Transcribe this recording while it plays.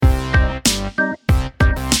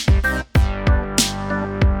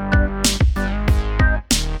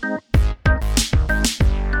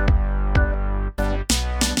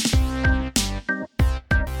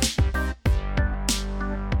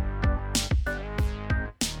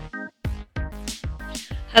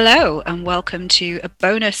Hello, and welcome to a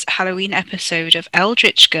bonus Halloween episode of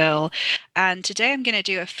Eldritch Girl. And today I'm going to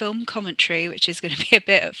do a film commentary, which is going to be a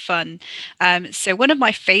bit of fun. So, one of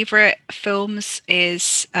my favorite films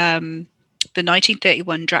is the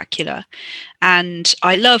 1931 Dracula. And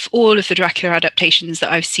I love all of the Dracula adaptations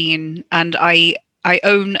that I've seen, and I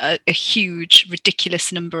own a huge,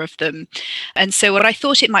 ridiculous number of them. And so, what I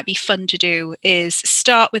thought it might be fun to do is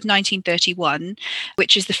start with 1931,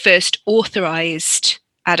 which is the first authorized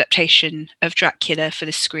adaptation of Dracula for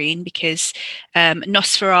the screen, because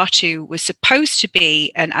Nosferatu was supposed to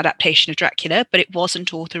be an adaptation of Dracula, but it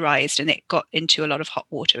wasn't authorized and it got into a lot of hot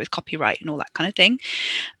water with copyright and all that kind of thing.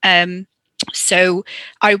 So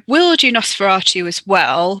I will do Nosferatu as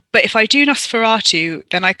well, but if I do Nosferatu,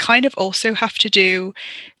 then I kind of also have to do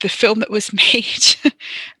the film that was made.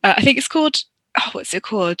 I think it's called, what's it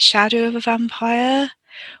called? Shadow of a Vampire,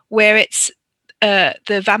 where it's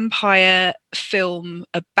the vampire film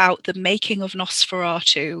about the making of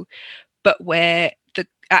Nosferatu, but where the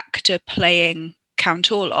actor playing Count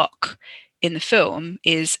Orlok in the film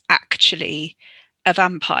is actually a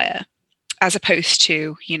vampire, as opposed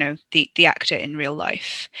to, the actor in real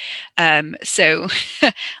life. So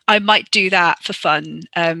I might do that for fun,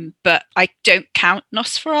 but I don't count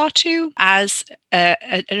Nosferatu as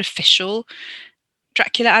an official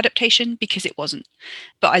Dracula adaptation because it wasn't.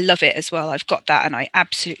 But I love it as well. I've got that and I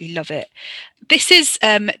absolutely love it.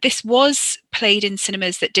 This was played in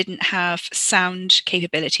cinemas that didn't have sound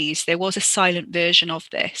capabilities. There was a silent version of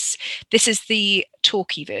this. This is the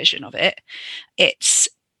talkie version of it. It's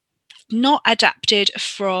not adapted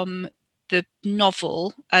from the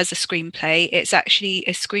novel as a screenplay. It's actually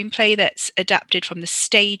a screenplay that's adapted from the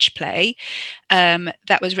stage play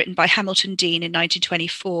that was written by Hamilton Dean in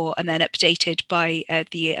 1924 and then updated by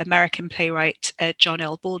the American playwright John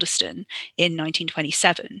L. Balderston in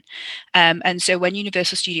 1927. And so when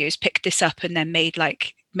Universal Studios picked this up and then made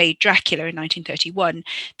Dracula in 1931,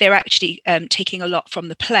 they're actually taking a lot from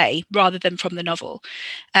the play rather than from the novel.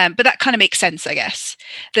 But that kind of makes sense, I guess.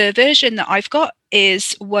 The version that I've got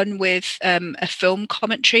is one with a film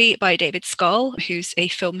commentary by David Scull, who's a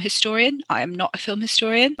film historian. I am not a film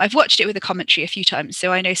historian. I've watched it with a commentary a few times,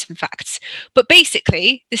 so I know some facts. But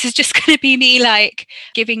basically, this is just going to be me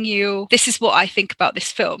giving you, this is what I think about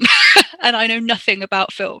this film. And I know nothing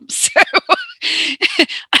about films. So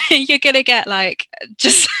you're going to get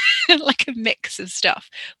just like a mix of stuff.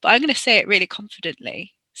 But I'm going to say it really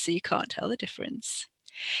confidently so you can't tell the difference.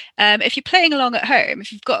 If you're playing along at home,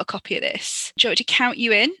 if you've got a copy of this, do you want to count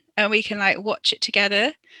you in and we can watch it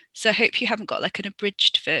together? So I hope you haven't got an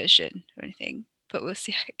abridged version or anything, but we'll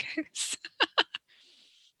see how it goes.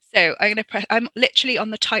 So I'm going to press, I'm literally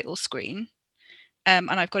on the title screen,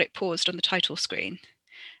 and I've got it paused on the title screen.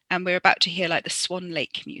 And we're about to hear the Swan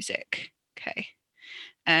Lake music. Okay.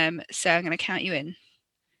 So I'm going to count you in.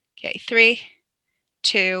 Okay, 3,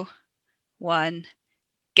 2, 1,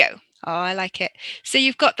 go. Oh, I like it. So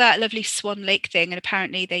you've got that lovely Swan Lake thing, and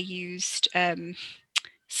apparently they used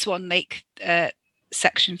Swan Lake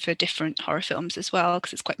section for different horror films as well,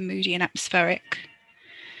 because it's quite moody and atmospheric.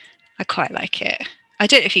 I quite like it. I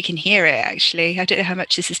don't know if you can hear it, actually. I don't know how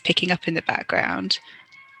much this is picking up in the background,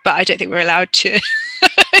 but I don't think we're allowed to.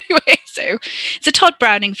 Anyway, so it's a Todd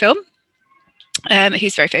Browning film.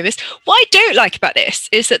 Who's very famous. What I don't like about this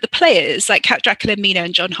is that the players, like Count Dracula, Mina,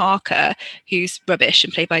 and John Harker, who's rubbish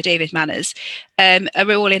and played by David Manners, are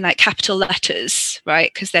all in capital letters,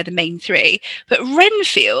 right? Because they're the main three. But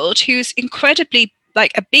Renfield, who's incredibly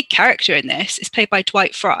a big character in this, is played by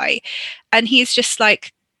Dwight Fry, and he's just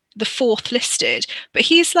the fourth listed. But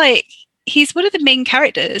he's one of the main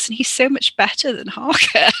characters, and he's so much better than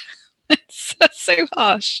Harker. It's so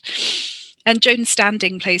harsh. And Joan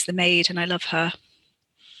Standing plays the maid, and I love her.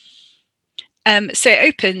 So it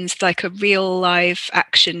opens like a real live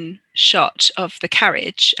action shot of the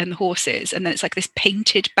carriage and the horses, and then it's this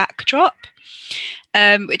painted backdrop,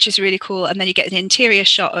 which is really cool. And then you get an interior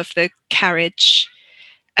shot of the carriage.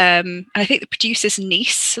 And I think the producer's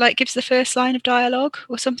niece gives the first line of dialogue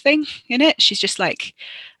or something in it. She's just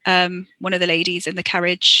one of the ladies in the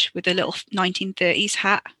carriage with a little 1930s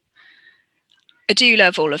hat. I do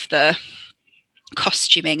love all of the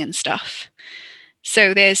costuming and stuff.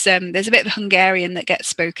 So there's a bit of Hungarian that gets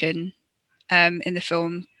spoken in the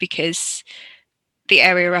film, because the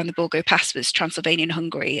area around the Borgo Pass was Transylvanian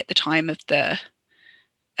Hungary at the time of the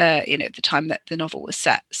time that the novel was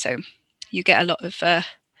set. So you get a lot of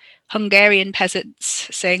Hungarian peasants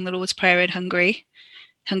saying the Lord's Prayer in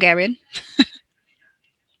Hungarian.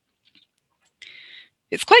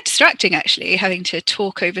 It's quite distracting, actually, having to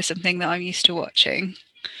talk over something that I'm used to watching.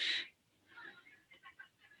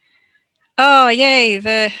 Oh, yay,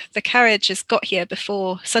 the carriage has got here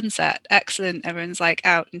before sunset. Excellent. Everyone's like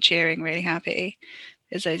out and cheering, really happy.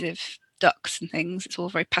 There's loads of ducks and things. It's all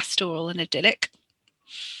very pastoral and idyllic.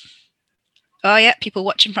 Oh, yeah, people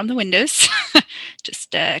watching from the windows. Just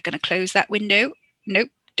going to close that window. Nope,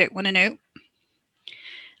 don't want to know.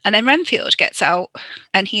 And then Renfield gets out,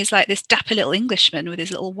 and he's like this dapper little Englishman with his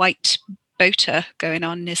little white boater going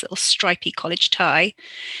on, his little stripy college tie.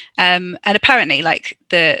 And apparently, like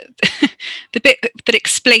the the bit that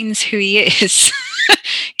explains who he is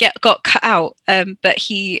got cut out. But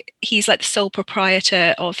he's like the sole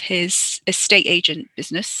proprietor of his estate agent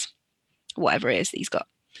business, whatever it is that he's got.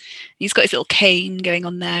 He's got his little cane going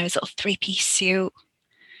on there, his little three-piece suit,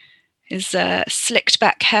 his slicked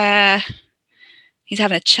back hair. He's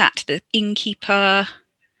having a chat to the innkeeper,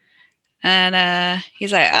 and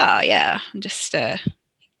he's like, "Oh yeah, I'm just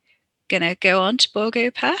gonna go on to Borgo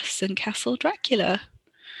Pass and Castle Dracula."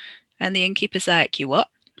 And the innkeeper's like, "You what?"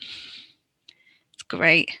 It's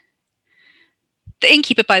great. The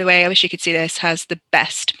innkeeper, by the way, I wish you could see this, has the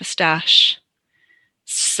best moustache.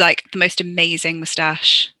 It's like the most amazing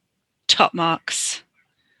moustache. Top marks.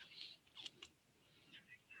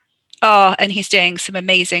 Oh, and he's doing some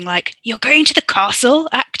amazing, like, "You're going to the castle"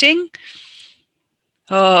 acting.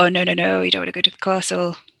 Oh, no, no, no, you don't want to go to the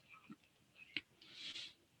castle.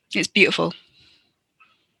 It's beautiful.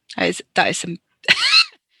 That is some.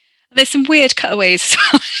 There's some weird cutaways,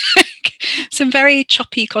 some very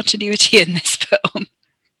choppy continuity in this film.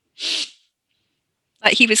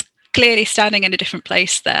 Like he was clearly standing in a different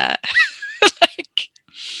place there. Like,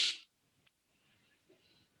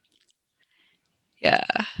 yeah.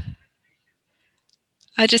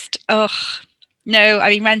 I just, oh, no, I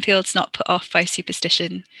mean, Renfield's not put off by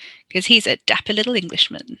superstition because he's a dapper little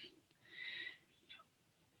Englishman.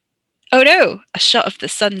 Oh no, a shot of the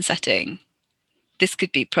sun setting. This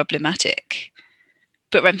could be problematic.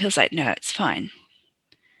 But Renfield's like, "No, it's fine.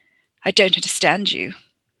 I don't understand you."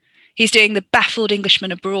 He's doing the baffled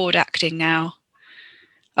Englishman abroad acting now.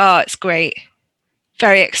 Oh, it's great.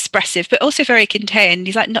 Very expressive, but also very contained.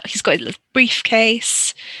 He's like, not, he's got his little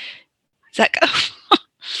briefcase. He's like, "Oh,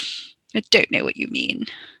 I don't know what you mean,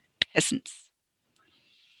 peasants.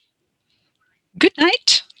 Good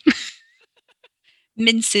night."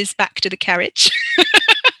 Minces back to the carriage.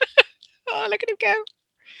 Oh, look at him go.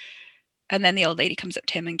 And then the old lady comes up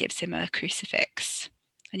to him and gives him a crucifix.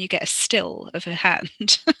 And you get a still of her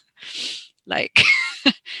hand. Like,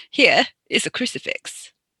 "Here is a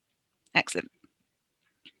crucifix." Excellent.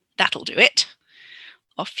 That'll do it.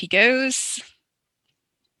 Off he goes.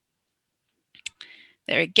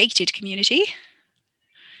 They're a gated community.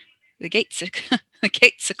 The gates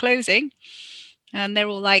are closing, and they're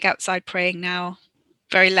all like outside praying now,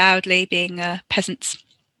 very loudly, being peasants.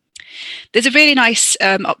 There's a really nice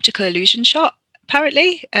optical illusion shot,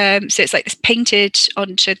 apparently. So it's like this painted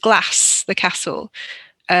onto glass, the castle,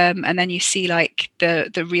 and then you see like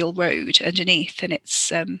the real road underneath, and it's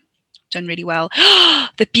done really well.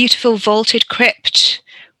 The beautiful vaulted crypt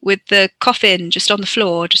with the coffin just on the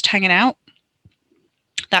floor, just hanging out.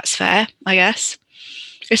 That's fair, I guess.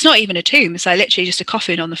 It's not even a tomb, it's like literally just a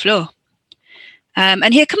coffin on the floor.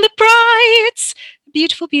 And here come the brides,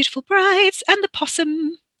 beautiful, beautiful brides, and the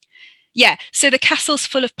possum. Yeah, so the castle's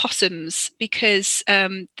full of possums because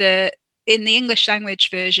in the English language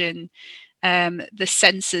version, the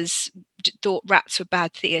censors thought rats were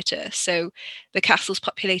bad theatre, so the castle's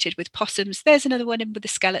populated with possums. There's another one in with a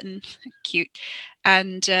skeleton, cute,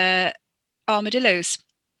 and armadillos.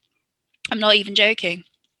 I'm not even joking.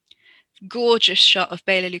 Gorgeous shot of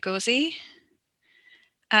Bela Lugosi.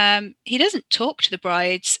 He doesn't talk to the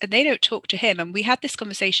brides, and they don't talk to him. And we had this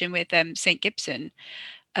conversation with St. Gibson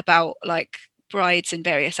about like brides in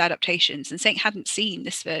various adaptations, and Saint hadn't seen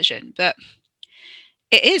this version, but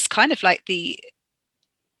it is kind of like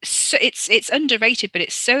it's underrated, but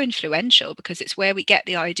it's so influential because it's where we get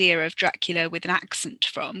the idea of Dracula with an accent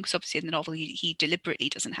from, because obviously in the novel he deliberately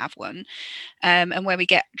doesn't have one, and where we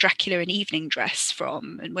get Dracula in evening dress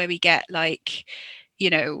from, and where we get like, you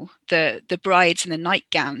know, the brides and the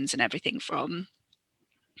nightgowns and everything from.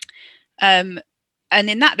 And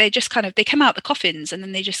in that they just kind of they come out the coffins and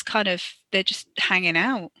then they're just hanging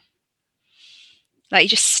out. Like he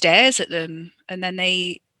just stares at them, and then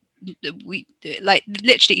we like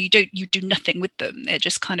literally you do nothing with them. They're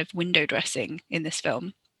just kind of window dressing in this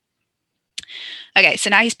film. Okay, so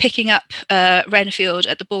now he's picking up Renfield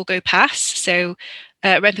at the Borgo Pass. So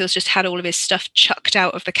Renfield's just had all of his stuff chucked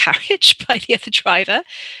out of the carriage by the other driver.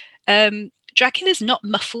 Dracula's not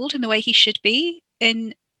muffled in the way he should be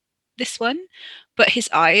in this one, but his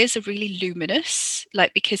eyes are really luminous,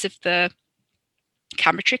 like because of the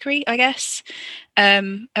camera trickery, I guess.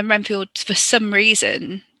 And Renfield, for some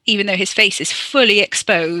reason, even though his face is fully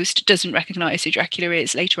exposed, doesn't recognise who Dracula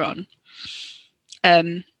is later on.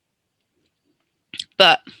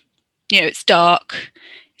 But it's dark.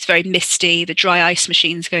 It's very misty. The dry ice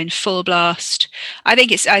machine's going full blast. I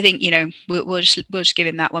think we'll just give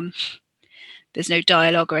him that one. There's no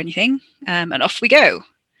dialogue or anything, and off we go.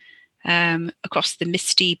 Across the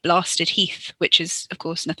misty, blasted heath, which is, of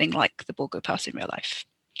course, nothing like the Borgo Pass in real life.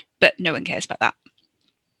 But no one cares about that.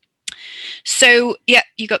 So, yeah,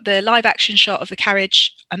 you got the live action shot of the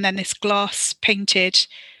carriage and then this glass painted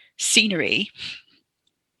scenery,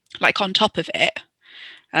 like on top of it,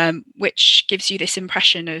 which gives you this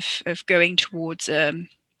impression of going towards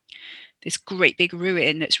this great big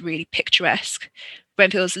ruin that's really picturesque.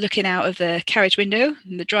 Renfield's looking out of the carriage window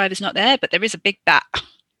and the driver's not there, but there is a big bat.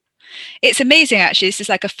 It's amazing, actually. This is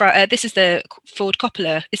like this is the Ford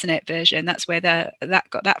Coppola, isn't it, version? That's where that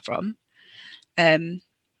got that from.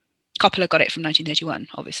 Coppola got it from 1931,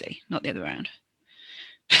 obviously, not the other way around.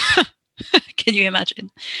 Can you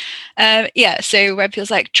imagine? Yeah, so Renfield's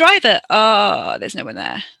like, driver! Oh, there's no one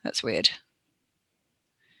there. That's weird.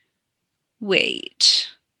 Wait,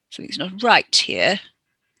 something's not right here.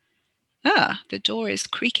 Ah, the door is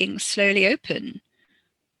creaking slowly open,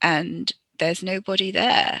 and there's nobody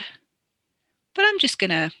there. But I'm just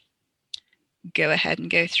going to go ahead and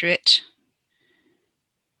go through it.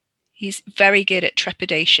 He's very good at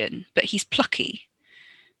trepidation, but he's plucky.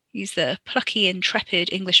 He's the plucky,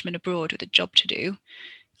 intrepid Englishman abroad with a job to do,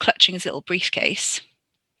 clutching his little briefcase.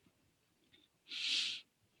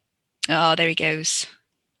 Oh, there he goes.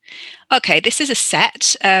 Okay, this is a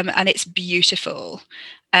set, and it's beautiful.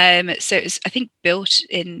 So it was, I think, built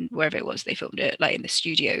in wherever it was they filmed it, like in the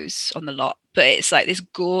studios on the lot. But it's like this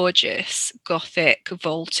gorgeous Gothic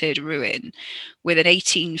vaulted ruin with an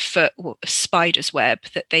 18-foot spider's web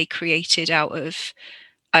that they created out of,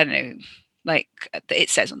 I don't know, like it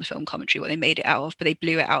says on the film commentary what they made it out of, but they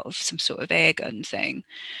blew it out of some sort of air gun thing.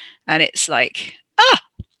 And it's like,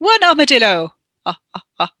 one armadillo,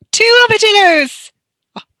 two armadillos,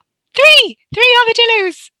 three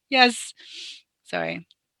armadillos. Yes, sorry.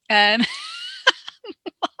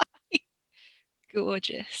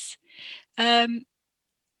 Gorgeous.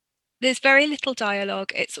 There's very little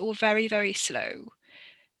dialogue. It's all very, very slow.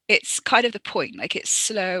 It's kind of the point. Like, it's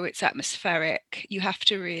slow, it's atmospheric. You have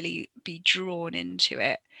to really be drawn into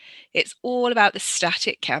it. It's all about the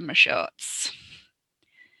static camera shots.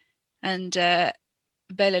 And Bela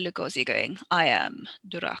Lugosi going, I am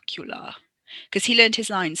Dracula. Because he learned his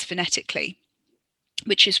lines phonetically,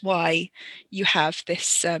 which is why you have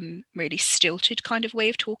this really stilted kind of way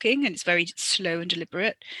of talking, and it's very slow and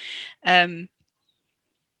deliberate. And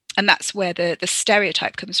that's where the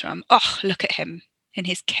stereotype comes from. Oh, look at him in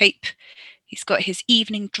his cape. He's got his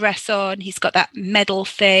evening dress on. He's got that medal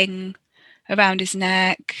thing around his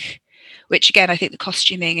neck, which, again, I think the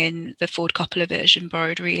costuming in the Ford Coppola version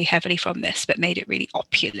borrowed really heavily from this, but made it really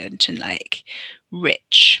opulent and, like,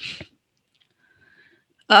 rich.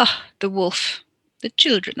 Ah, the wolf. The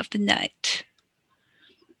children of the night.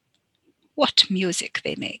 What music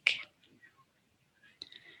they make.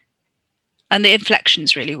 And the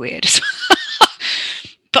inflection's really weird as well.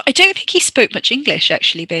 But I don't think he spoke much English,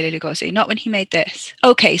 actually, Bela Lugosi, not when he made this.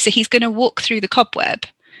 Okay, so he's going to walk through the cobweb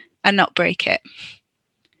and not break it.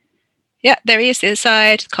 Yeah, there he is, the other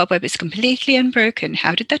side. The cobweb is completely unbroken.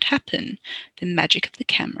 How did that happen? The magic of the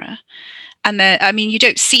camera. And then, I mean, you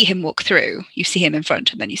don't see him walk through. You see him in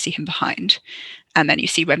front, and then you see him behind. And then you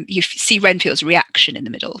see Renfield's reaction in the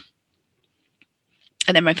middle.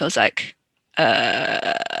 And then Renfield's like,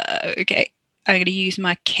 okay, I'm going to use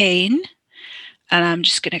my cane. And I'm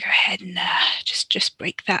just going to go ahead and just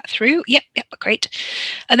break that through. Yep, great.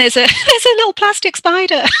 And there's a little plastic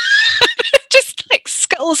spider. Just like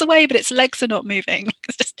scuttles away, but its legs are not moving.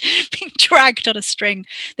 It's just being dragged on a string.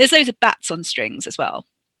 There's loads of bats on strings as well.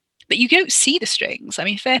 But you don't see the strings. I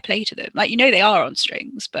mean, fair play to them. Like, you know they are on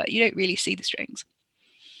strings, but you don't really see the strings.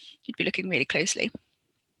 You'd be looking really closely.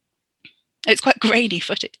 It's quite grainy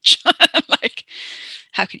footage. Like,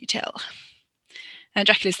 how can you tell? And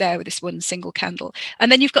Dracula's there with this one single candle. And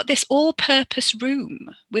then you've got this all-purpose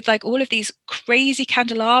room with, like, all of these crazy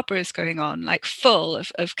candelabras going on, like full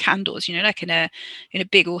of candles, you know, like in a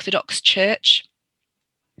big Orthodox church.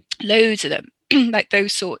 Loads of them, like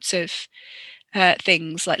those sorts of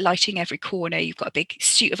things, like lighting every corner. You've got a big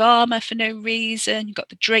suit of armor for no reason. You've got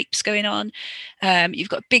the drapes going on. You've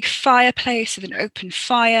got a big fireplace with an open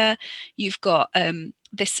fire. You've got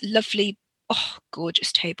this lovely,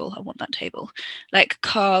 gorgeous table. I want that table. Like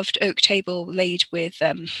carved oak table laid with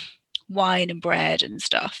wine and bread and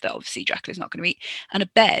stuff that obviously Dracula's not going to eat, and a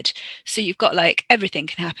bed. So you've got like everything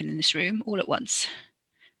can happen in this room all at once.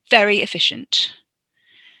 Very efficient.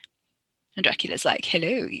 And Dracula's like,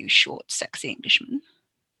 hello, you short, sexy Englishman.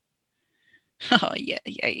 Oh, yeah,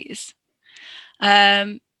 yeah, he is.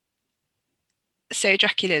 Um, so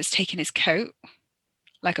Dracula's taken his coat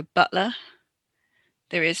like a butler.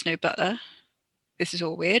 There is no butler. This is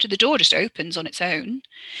all weird. The door just opens on its own.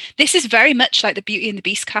 This is very much like the Beauty and the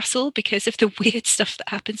Beast castle because of the weird stuff that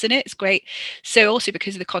happens in it. It's great. So also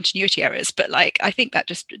because of the continuity errors, but like I think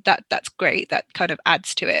that's great. That kind of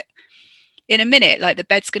adds to it. In a minute, like the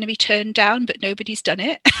bed's going to be turned down, but nobody's done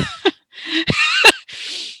it.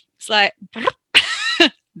 It's like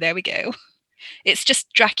there we go. It's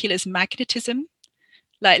just Dracula's magnetism,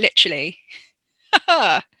 like literally.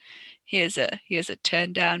 here's a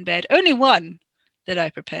turned down bed. Only one that I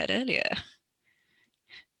prepared earlier.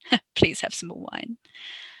 Please have some more wine.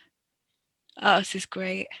 Oh, this is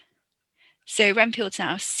great. So Renfield's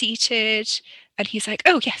now seated, and he's like,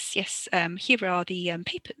 "Oh yes, yes. Here are the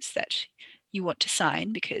papers that you want to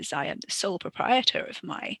sign because I am the sole proprietor of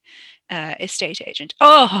my estate agent."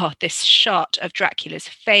 Oh, this shot of Dracula's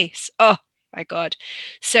face. Oh my God.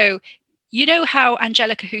 So you know how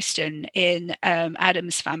Angelica Houston in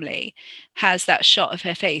Addams Family has that shot of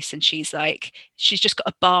her face, and she's just got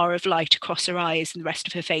a bar of light across her eyes, and the rest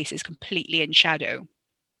of her face is completely in shadow.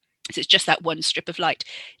 So it's just that one strip of light.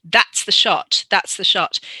 That's the shot. That's the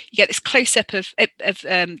shot. You get this close up of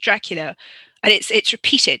Dracula, and it's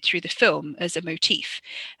repeated through the film as a motif.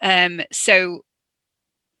 So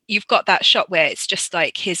you've got that shot where it's just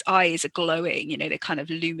like his eyes are glowing, they're kind of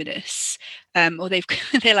luminous, or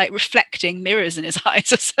they're like reflecting mirrors in his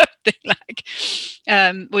eyes or something, like,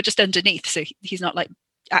 or just underneath, so he's not like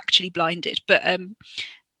actually blinded. But and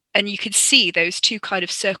you can see those two kind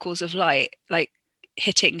of circles of light, like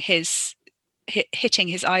hitting his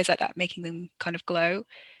eyes like that, making them kind of glow.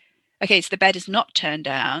 Okay, so the bed is not turned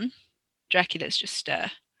down. Dracula's just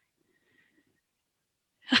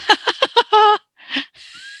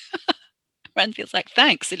Renfield's like,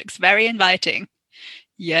 thanks, it looks very inviting.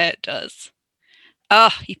 Yeah, it does.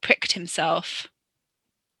 Ah, he pricked himself.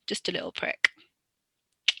 Just a little prick.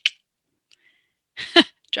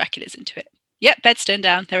 Dracula's into it. Yep, bed's turned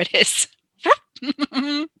down. There it is.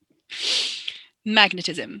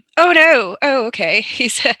 Magnetism. Oh no. Oh, okay.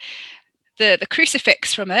 He's the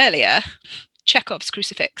crucifix from earlier. Chekhov's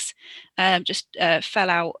crucifix just fell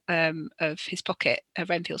out of his pocket,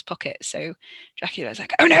 Renfield's pocket. So Dracula's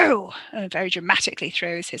like, oh no, and very dramatically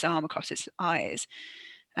throws his arm across his eyes.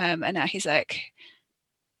 And now he's like,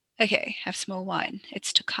 okay, have some more wine.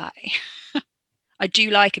 It's Tokai. I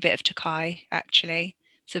do like a bit of Tokai, actually.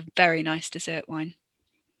 It's a very nice dessert wine.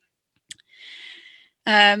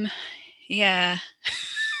 Yeah.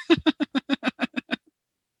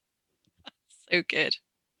 So good.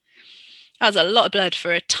 That was a lot of blood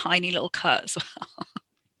for a tiny little cut as well.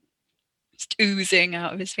 Just oozing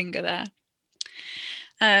out of his finger there.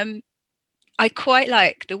 I quite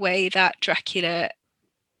like the way that Dracula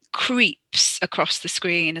creeps across the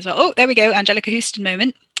screen as well. Oh, there we go, Angelica Houston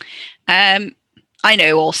moment. I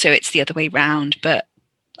know also it's the other way round, but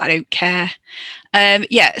I don't care.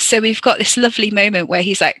 Yeah, so we've got this lovely moment where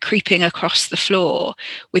he's like creeping across the floor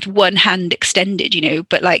with one hand extended,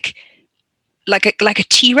 but like a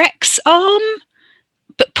T-Rex arm,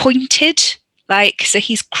 but pointed. Like, so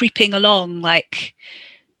he's creeping along like,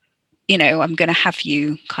 I'm going to have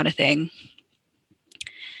you kind of thing.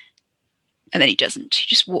 And then he doesn't. He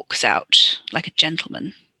just walks out like a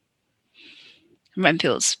gentleman. And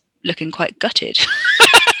Renfield's looking quite gutted.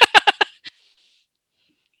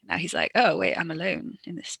 Now he's like, oh, wait, I'm alone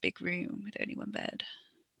in this big room with only one bed.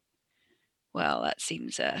 Well, that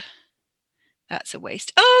seems that's a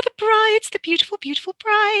waste. Oh, the brides, the beautiful, beautiful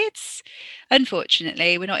brides.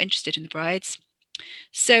 Unfortunately, we're not interested in the brides.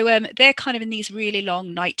 So they're kind of in these really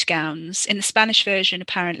long nightgowns. In the Spanish version,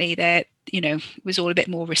 apparently, they're, it was all a bit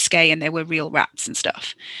more risque and there were real rats and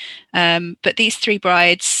stuff. But these three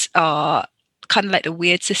brides are kind of like the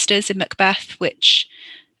weird sisters in Macbeth, which,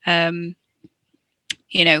 they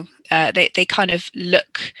kind of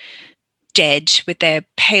look dead with their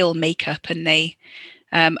pale makeup, and they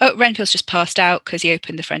Renfield's just passed out because he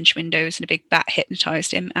opened the French windows and a big bat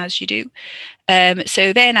hypnotized him, as you do.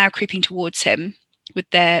 So they're now creeping towards him with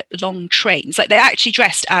their long trains. Like, they're actually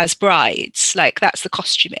dressed as brides. Like, that's the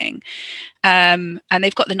costuming. And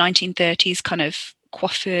they've got the 1930s kind of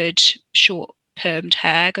coiffured, short, permed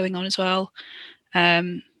hair going on as well. At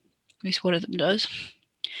least one of them does.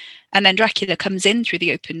 And then Dracula comes in through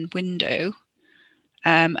the open window.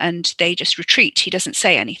 and they just retreat. He doesn't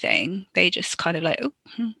say anything. They just kind of like,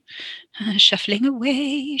 oh, shuffling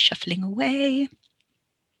away, shuffling away.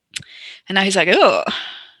 And now he's like, oh,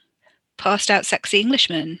 passed out sexy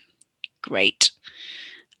Englishman. Great.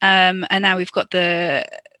 And now we've got the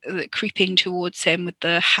creeping towards him with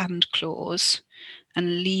the hand claws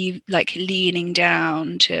and leaning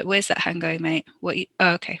down to, where's that hand going, mate?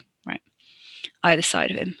 Oh, okay, right. Either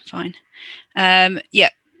side of him, fine. Yeah,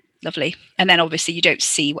 lovely. And then obviously you don't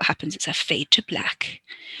see what happens. It's a fade to black.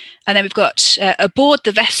 And then we've got aboard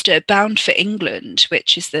the Vesta, bound for England,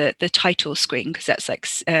 which is the title screen, because that's like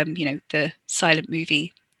the silent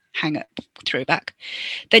movie hang up throwback.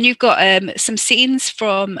 Then you've got some scenes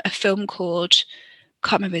from a film called,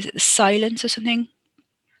 can't remember, is it The Silence or something,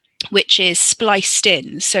 which is spliced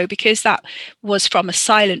in. So because that was from a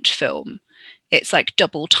silent film, it's like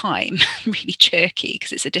double time, really jerky,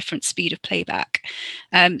 because it's a different speed of playback.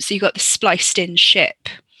 So you've got the spliced in ship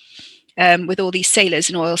with all these sailors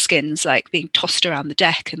in oilskins like being tossed around the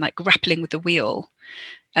deck and like grappling with the wheel.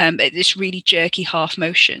 This really jerky half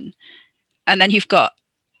motion. And then you've got,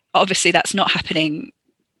 obviously that's not happening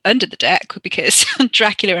under the deck because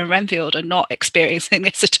Dracula and Renfield are not experiencing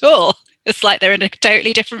this at all. It's like they're in a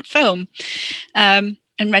totally different film. And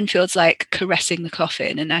Renfield's like caressing the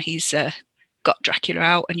coffin, and now he's got Dracula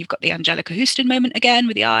out, and you've got the Angelica Houston moment again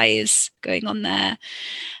with the eyes going on there.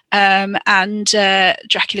 And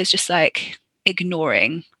Dracula's just like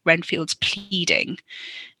ignoring Renfield's pleading.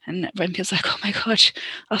 And Renfield's like, oh my God,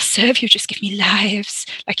 I'll serve you. Just give me lives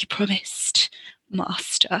like you promised,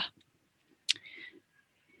 master.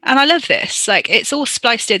 And I love this. Like, it's all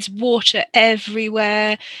spliced in. It's water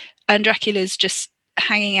everywhere. And Dracula's just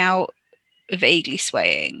hanging out, vaguely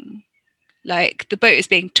swaying. Like, the boat is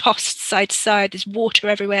being tossed side to side. There's water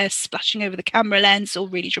everywhere, splashing over the camera lens, all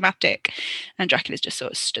really dramatic. And Dracula's just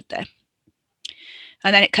sort of stood there.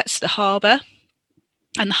 And then it cuts to the harbour.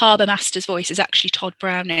 And the harbour master's voice is actually Todd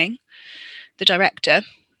Browning, the director.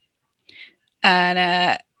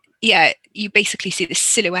 And you basically see this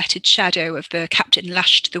silhouetted shadow of the captain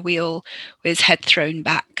lashed to the wheel with his head thrown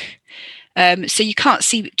back. So you can't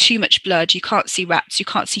see too much blood. You can't see rats. You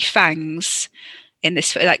can't see fangs in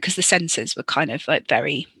this, like, because the censors were kind of like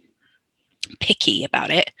very picky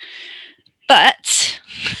about it. But,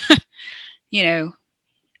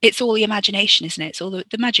 it's all the imagination, isn't it? It's all the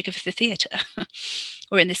magic of the theatre,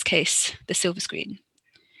 or in this case, the silver screen.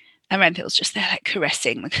 And Renfield's just there, like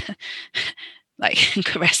caressing,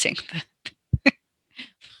 caressing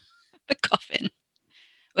the coffin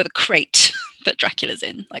or the crate that Dracula's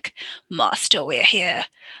in. Like, master, we're here.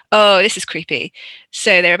 Oh, this is creepy.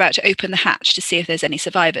 So they're about to open the hatch to see if there's any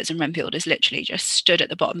survivors, and Renfield is literally just stood at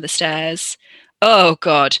the bottom of the stairs. Oh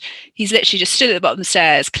God, he's literally just stood at the bottom of the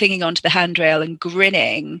stairs, clinging onto the handrail and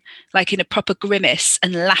grinning, like in a proper grimace,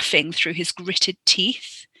 and laughing through his gritted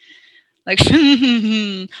teeth. Like,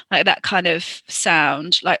 like that kind of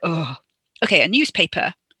sound. Like, oh. Okay, a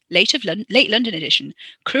newspaper. Late London edition.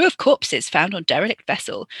 Crew of corpses found on derelict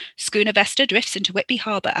vessel. Schooner Vesta drifts into Whitby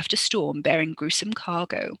Harbour after storm bearing gruesome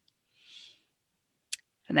cargo.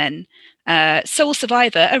 And then sole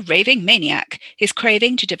survivor, a raving maniac. His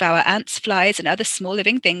craving to devour ants, flies, and other small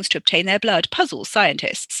living things to obtain their blood puzzles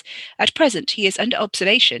scientists. At present, he is under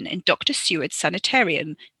observation in Dr. Seward's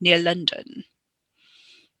sanitarium near London.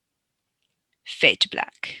 Fade to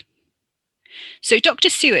black. So Dr.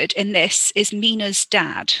 Seward in this is Mina's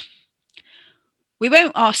dad. We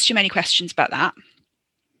won't ask too many questions about that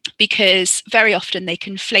because very often they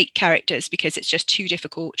conflate characters because it's just too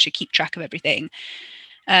difficult to keep track of everything.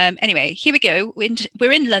 Anyway, here we go.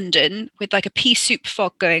 We're in London with like a pea soup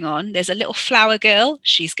fog going on. There's a little flower girl.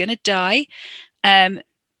 She's going to die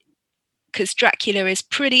because Dracula is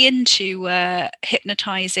pretty into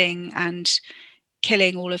hypnotizing and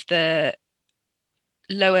killing all of the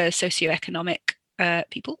lower socioeconomic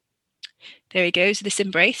people. There he goes, this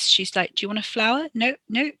embrace. She's like, do you want a flower? No,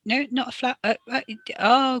 not a flower.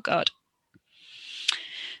 Oh God.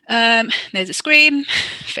 There's a scream,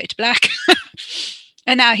 fade to black.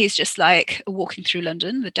 And now he's just like walking through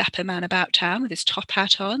London, the dapper man about town with his top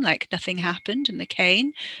hat on, like nothing happened, and the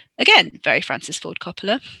cane. Again, very Francis Ford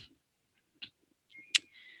Coppola.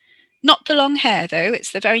 Not the long hair though.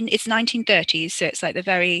 It's 1930s, so it's like the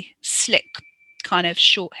very slick, kind of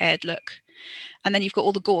short-haired look. And then you've got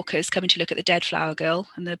all the gawkers coming to look at the dead flower girl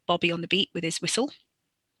and the Bobby on the beat with his whistle.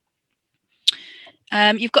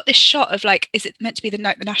 You've got this shot of like, is it meant to be the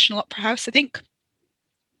National Opera House, I think?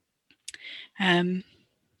 And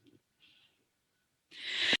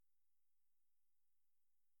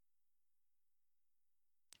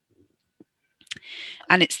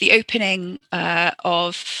it's the opening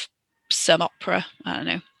of some opera. I don't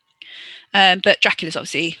know. But Dracula's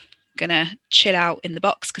obviously gonna chill out in the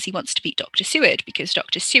box because he wants to beat Dr. Seward, because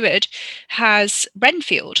Dr. Seward has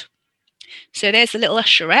Renfield. So there's the little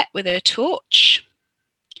usherette with her torch.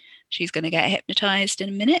 She's going to get hypnotized in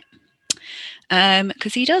a minute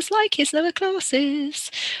because he does like his lower classes.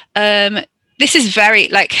 This is very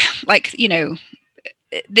this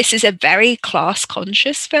is a very class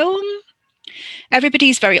conscious film.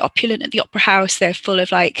 Everybody's very opulent at the Opera House. They're full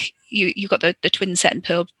of you've got the Twin Set and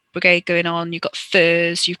Pearl Brigade going on. You've got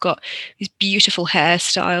furs. You've got these beautiful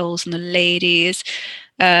hairstyles and the ladies.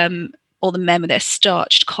 All the men with their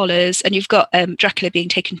starched collars, and you've got Dracula being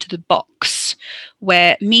taken to the box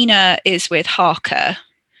where Mina is with Harker.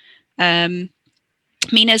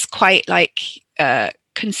 Mina's quite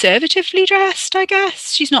conservatively dressed, I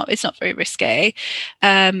guess. It's not very risque.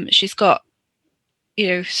 She's got,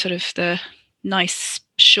 sort of the nice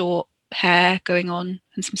short hair going on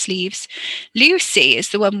and some sleeves. Lucy is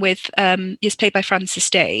the one with is played by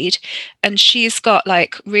Frances Dade, and she's got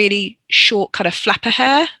really short kind of flapper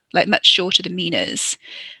hair, much shorter than Mina's,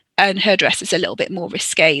 and her dress is a little bit more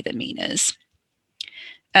risque than Mina's.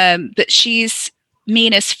 But she's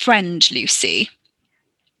Mina's friend, Lucy,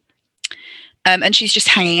 and she's just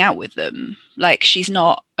hanging out with them. She's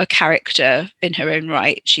not a character in her own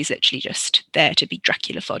right. She's literally just there to be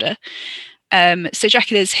Dracula fodder. So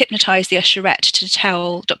Dracula's hypnotized the usherette to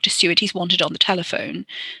tell Dr. Seward he's wanted on the telephone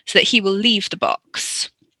so that he will leave the box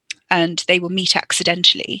and they will meet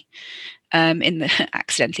accidentally,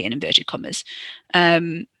 accidentally in inverted commas.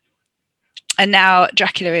 And now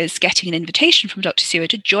Dracula is getting an invitation from Dr. Seward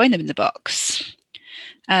to join them in the box.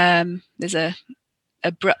 There's a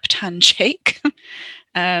abrupt handshake.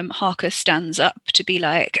 Harker stands up to be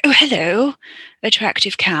like, "Oh, hello,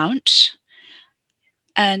 attractive Count."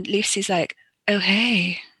 And Lucy's like, "Oh,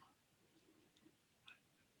 hey."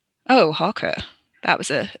 Oh, Harker. That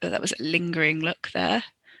was a lingering look there.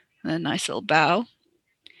 A nice little bow.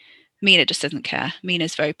 Mina just doesn't care.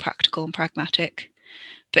 Mina's very practical and pragmatic.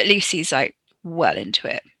 But Lucy's well into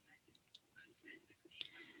it.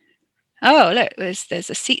 Oh, look,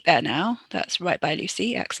 there's a seat there now. That's right by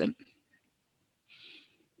Lucy. Excellent.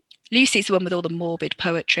 Lucy's the one with all the morbid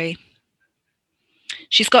poetry.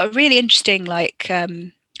 She's got a really interesting,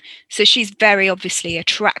 so she's very obviously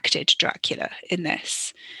attracted to Dracula in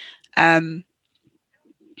this. And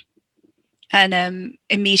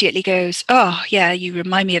immediately goes, "Oh, yeah, you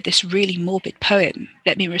remind me of this really morbid poem.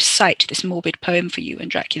 Let me recite this morbid poem for you."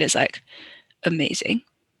 And Dracula's like, "Amazing."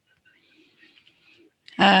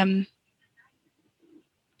 And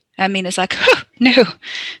Mina's like, "Oh, no,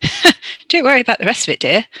 don't worry about the rest of it,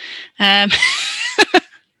 dear."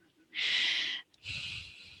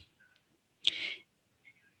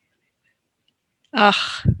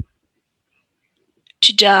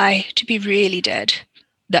 To die, to be really dead,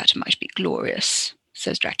 that might be glorious,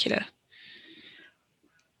 says Dracula.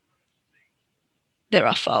 There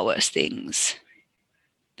are far worse things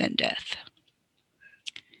than death.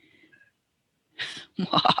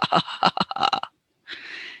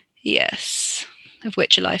 Yes, of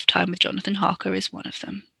which A Lifetime with Jonathan Harker is one of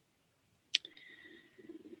them.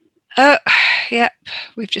 Oh, yep,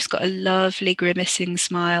 we've just got a lovely grimacing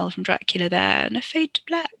smile from Dracula there and a fade to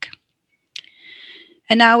black.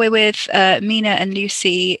 And now we're with Mina and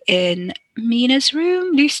Lucy in Mina's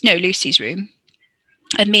room. Lucy's room.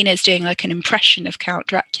 And Mina's doing an impression of Count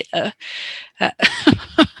Dracula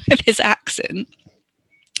with his accent,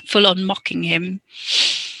 full on mocking him.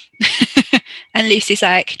 And Lucy's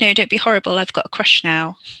like, "No, don't be horrible. I've got a crush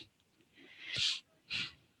now."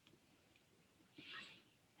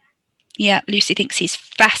 Yeah, Lucy thinks he's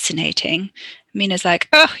fascinating. Mina's like,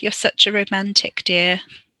 "Oh, you're such a romantic, dear.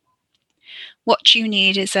 What you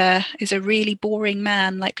need is a really boring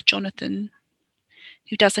man like Jonathan,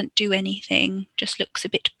 who doesn't do anything, just looks a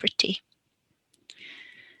bit pretty."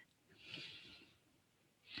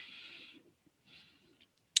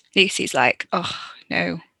 Lucy's like, "Oh,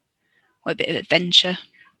 no, what a bit of adventure."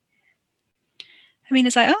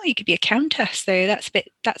 Mina's like, "Oh, you could be a countess, though. That's a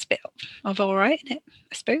bit of all right, isn't it?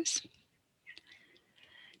 I suppose."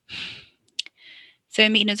 So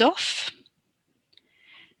Mina's off.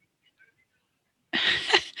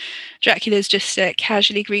 Dracula's just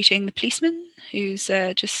casually greeting the policeman, who's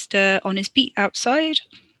just on his beat outside.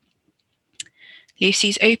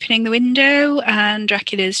 Lucy's opening the window, and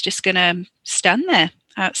Dracula's just going to stand there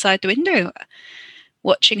outside the window,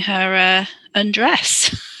 watching her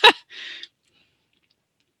undress.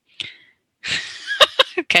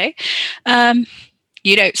 Okay.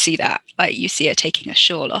 You don't see that. You see her taking a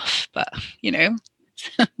shawl off, but,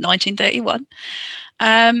 1931.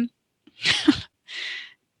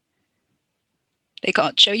 They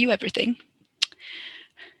can't show you everything.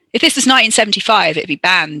 If this was 1975, it'd be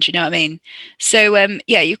banned. You know what I mean? So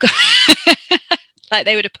yeah, you've got like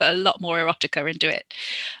they would have put a lot more erotica into it.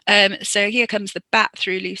 So here comes the bat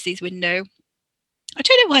through Lucy's window. I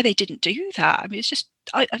don't know why they didn't do that. I mean, it's just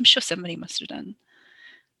I'm sure somebody must have done.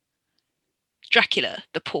 Dracula,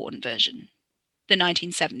 the porn version, the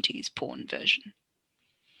 1970s porn version.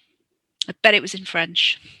 I bet it was in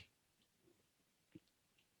French.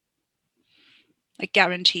 I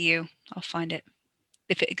guarantee you, I'll find it.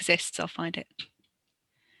 If it exists, I'll find it.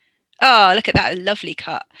 Oh, look at that lovely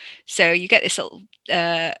cut. So you get this little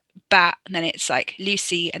bat, and then it's like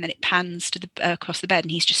Lucy, and then it pans to the across the bed,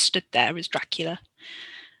 and he's just stood there as Dracula.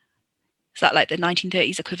 Is that like the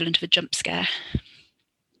 1930s equivalent of a jump scare?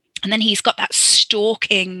 And then he's got that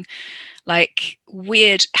stalking, like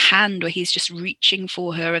weird hand where he's just reaching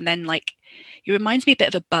for her, and then like he reminds me a bit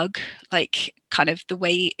of a bug, like kind of the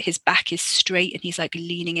way his back is straight and he's like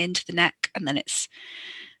leaning into the neck, and then it's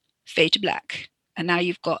fade to black. And now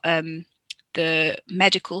you've got the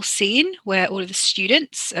medical scene where all of the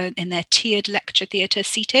students are in their tiered lecture theatre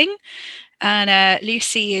seating, and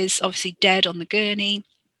Lucy is obviously dead on the gurney,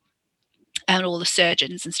 and all the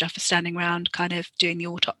surgeons and stuff are standing around kind of doing the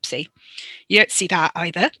autopsy. You don't see that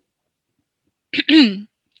either.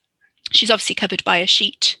 She's obviously covered by a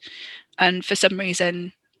sheet, and for some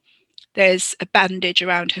reason there's a bandage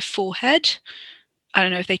around her forehead. I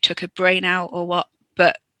don't know if they took her brain out or what,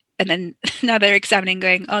 but and then now they're examining,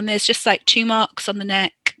 going, oh, and there's just like 2 marks on the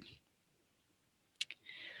neck.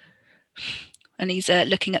 And he's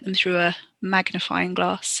looking at them through a magnifying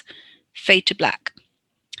glass. Fade to black.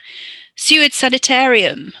 Seward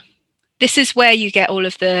Sanitarium. This is where you get all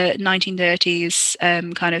of the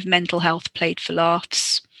 1930s kind of mental health played for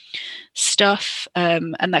laughs stuff,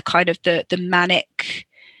 and that kind of the manic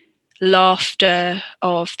laughter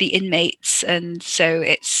of the inmates. And so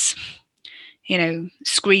it's, you know,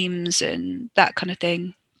 screams and that kind of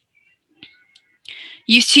thing.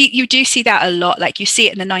 You do see that a lot. Like you see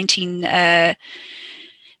it in the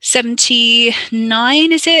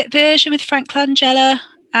 1979, is it, version with Frank Langella,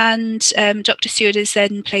 and Dr. Seward is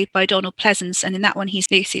then played by Donald Pleasence, and in that one he's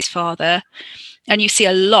Lucy's father. And you see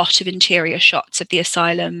a lot of interior shots of the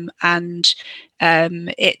asylum, and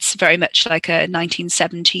it's very much like a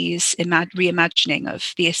 1970s reimagining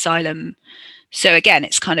of the asylum. So again,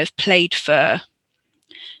 it's kind of played for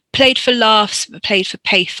laughs, played for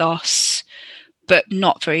pathos, but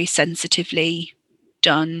not very sensitively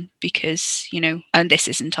done, because, you know, and this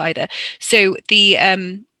isn't either. So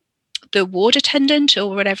the ward attendant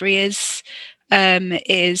or whatever he is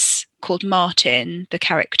called Martin, the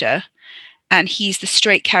character, and he's the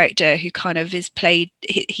straight character who kind of is played.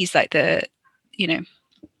 He's like the, you know,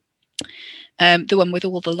 the one with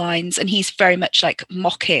all the lines, and he's very much like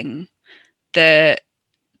mocking the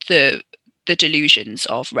delusions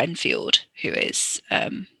of Renfield, who is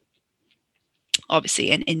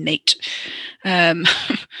obviously an inmate.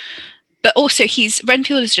 But also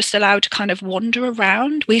Renfield is just allowed to kind of wander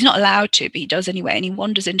around. Well, he's not allowed to, but he does anyway. And he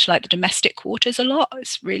wanders into like the domestic quarters a lot.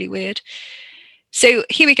 It's really weird. So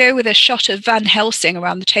here we go with a shot of Van Helsing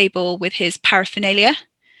around the table with his paraphernalia.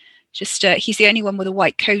 Just he's the only one with a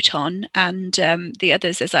white coat on, and the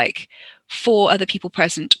others, there's like 4 other people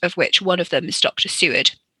present, of which one of them is Dr.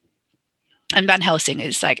 Seward. And Van Helsing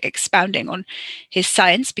is like expounding on his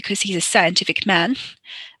science because he's a scientific man,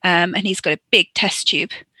 and he's got a big test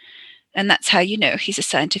tube. And that's how you know he's a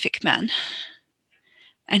scientific man.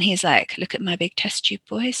 And he's like, look at my big test tube,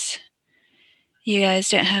 boys. You guys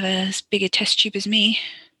don't have as big a test tube as me.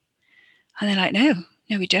 And they're like, no,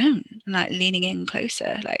 we don't. And like leaning in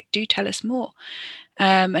closer, like, do tell us more.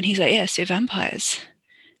 And he's like, yeah, so vampires.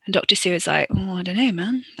 And Dr. Seward's like, oh, I don't know,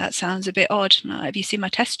 man. That sounds a bit odd. Like, have you seen my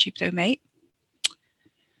test tube though, mate?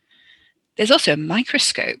 There's also a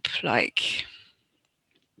microscope, like...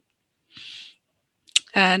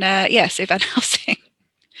 And yeah, so Van Helsing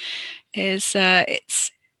is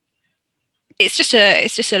it's just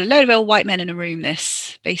a load of old white men in a room.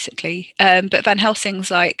 This basically, but Van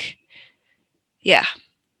Helsing's like, yeah,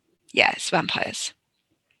 it's vampires,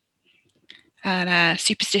 and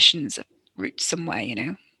superstitions roots somewhere, you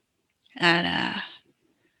know. And I'm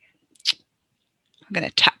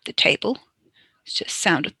gonna tap the table. It's just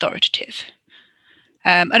sound authoritative.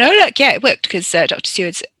 And oh look, yeah, it worked, because Dr.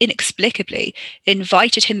 Seward's inexplicably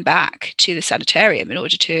invited him back to the sanitarium in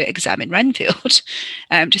order to examine Renfield,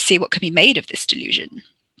 to see what can be made of this delusion.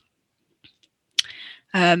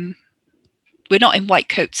 We're not in white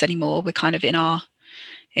coats anymore. We're kind of in our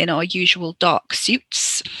usual dark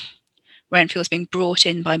suits. Renfield's being brought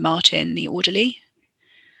in by Martin, the orderly,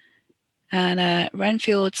 and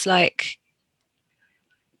Renfield's like,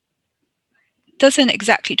 doesn't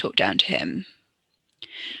exactly talk down to him.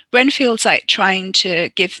 Renfield's like trying to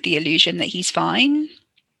give the illusion that he's fine,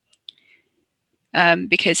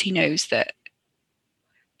 because he knows that,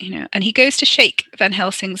 and he goes to shake Van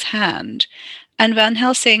Helsing's hand, and Van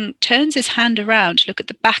Helsing turns his hand around to look at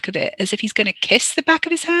the back of it as if he's going to kiss the back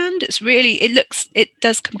of his hand. It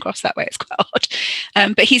does come across that way. It's quite odd.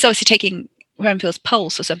 But he's obviously taking Renfield's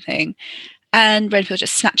pulse or something. And Renfield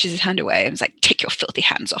just snatches his hand away and is like, take your filthy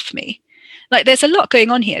hands off me. Like, there's a lot going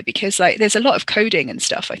on here because, like, there's a lot of coding and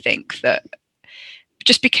stuff, I think, that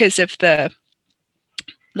just because of the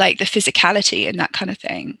physicality and that kind of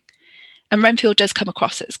thing. And Renfield does come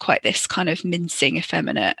across as quite this kind of mincing,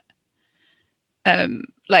 effeminate.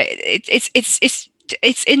 It's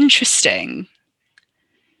interesting,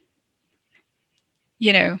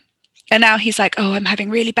 And now he's like, oh, I'm having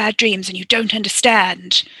really bad dreams, and you don't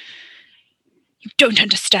understand. You don't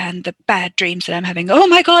understand the bad dreams that I'm having. Oh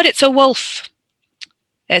my God, it's a wolf.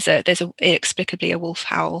 There's inexplicably a wolf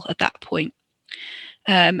howl at that point.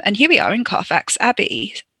 And here we are in Carfax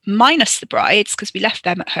Abbey, minus the brides, because we left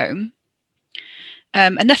them at home.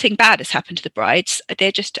 And nothing bad has happened to the brides.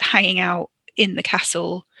 They're just hanging out in the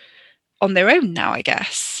castle on their own now, I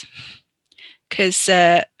guess. Because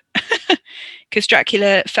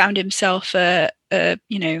Dracula found himself a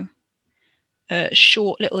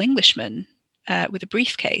short little Englishman with a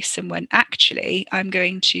briefcase and went, actually, I'm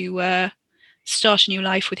going to start a new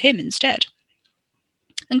life with him instead.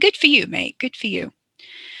 And good for you, mate. Good for you.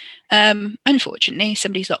 Unfortunately,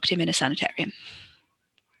 somebody's locked him in a sanitarium.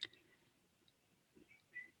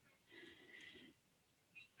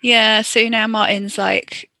 Yeah, so now Martin's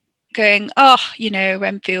like going, oh,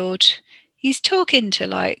 Renfield, he's talking to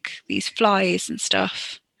like these flies and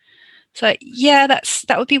stuff. It's like, yeah,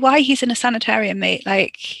 that would be why he's in a sanitarium, mate.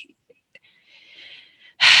 Like,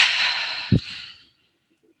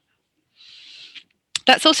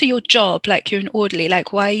 that's also your job. Like, you're an orderly.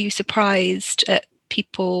 Like, why are you surprised at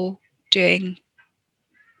people doing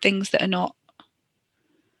things that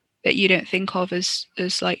you don't think of as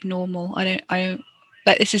like normal? I don't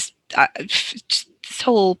like, this is this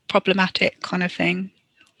whole problematic kind of thing.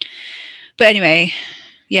 But anyway,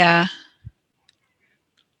 yeah,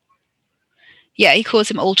 he calls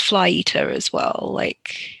him old fly eater as well.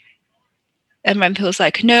 Like, and Renfield's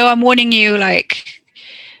like, no, I'm warning you. Like,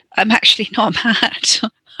 I'm actually not mad.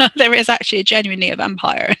 There is actually genuinely a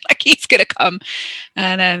vampire. Like, he's gonna come,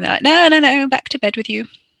 and I'm like, no, back to bed with you.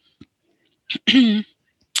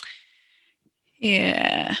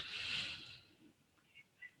 Yeah.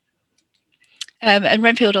 And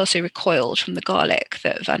Renfield also recoiled from the garlic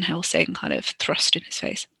that Van Helsing kind of thrust in his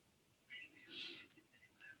face.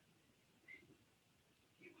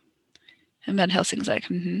 And Van Helsing's like,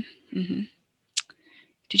 mm-hmm.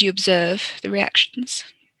 Did you observe the reactions?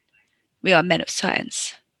 We are men of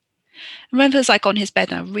science. And Renfield's like on his bed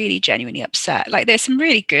now, really genuinely upset. Like, there's some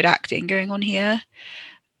really good acting going on here.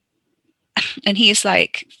 And he's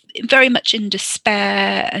like very much in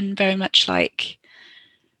despair and very much like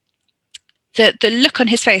the look on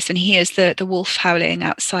his face when he hears the wolf howling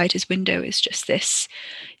outside his window is just the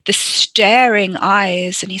staring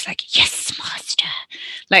eyes, and he's like, yes, master.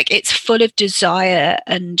 Like, it's full of desire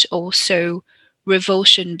and also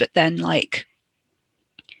revulsion, but then like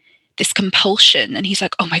this compulsion. And he's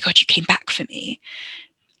like, oh my God, you came back for me.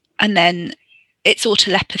 And then it's all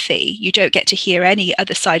telepathy. You don't get to hear any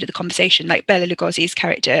other side of the conversation. Like, Bela Lugosi's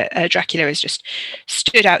character, Dracula, is just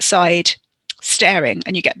stood outside staring,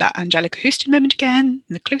 and you get that Angelica Houston moment again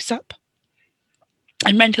in the close-up.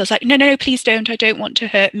 And Renfield's like, no, please don't. I don't want to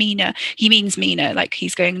hurt Mina. He means Mina. Like,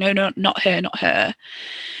 he's going, no, not her.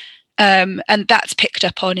 And that's picked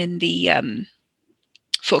up on in the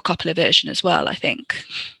Fort Coppola version as well, I think,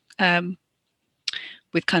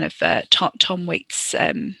 with kind of Tom Waits.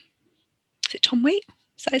 Is it Tom Waite?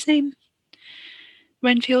 Is that his name?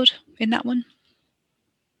 Renfield in that one.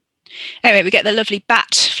 Anyway, we get the lovely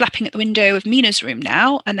bat flapping at the window of Mina's room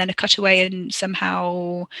now, and then a cutaway, and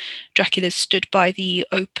somehow Dracula's stood by the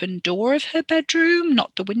open door of her bedroom,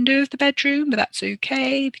 not the window of the bedroom, but that's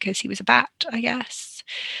okay because he was a bat, I guess.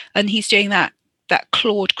 And he's doing that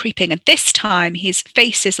clawed creeping, and this time his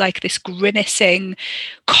face is like this grimacing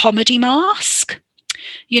comedy mask.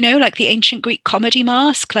 Like the ancient Greek comedy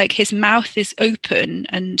mask, like his mouth is open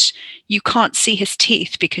and you can't see his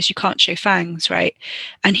teeth because you can't show fangs, right?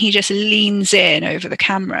 And he just leans in over the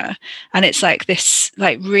camera, and it's like this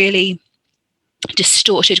like really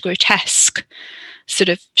distorted, grotesque sort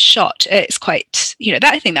of shot. It's quite,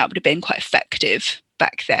 I think that would have been quite effective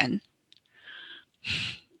back then.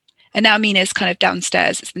 And now Mina's kind of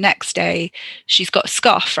downstairs. It's the next day. She's got a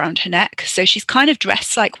scarf around her neck. So she's kind of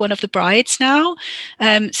dressed like one of the brides now.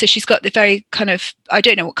 So she's got the very kind of, I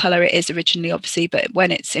don't know what color it is originally, obviously, but when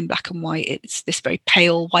it's in black and white, it's this very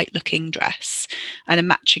pale white looking dress and a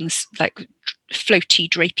matching like floaty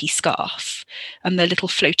drapey scarf and the little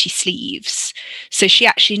floaty sleeves. So she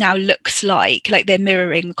actually now looks like they're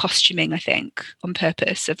mirroring the costuming, I think, on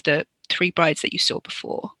purpose of the three brides that you saw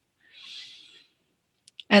before.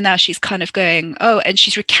 And now she's kind of going, oh, and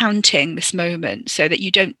she's recounting this moment so that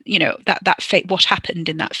you don't, that fate, what happened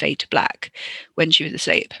in that fade to black when she was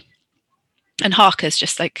asleep. And Harker's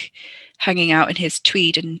just like hanging out in his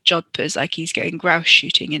tweed and jodhpurs like he's going grouse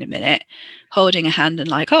shooting in a minute, holding a hand and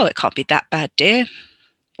like, oh, it can't be that bad, dear.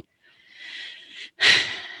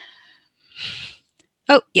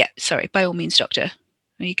 Oh, yeah, sorry, by all means, Doctor.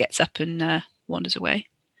 And he gets up and wanders away.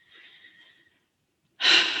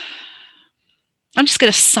 I'm just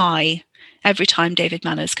going to sigh every time David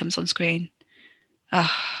Manners comes on screen.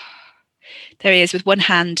 There he is with one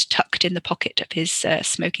hand tucked in the pocket of his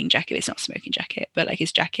smoking jacket. It's not a smoking jacket, but like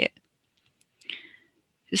his jacket.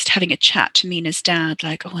 Just having a chat to Mina's dad,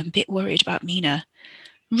 like, oh, I'm a bit worried about Mina.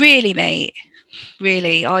 Really, mate?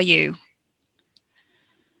 Really, are you?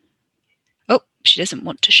 Oh, she doesn't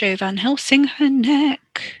want to show Van Helsing her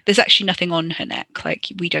neck. There's actually nothing on her neck.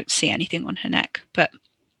 Like, we don't see anything on her neck, but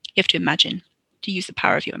you have to imagine, to use the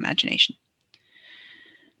power of your imagination.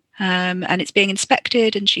 And it's being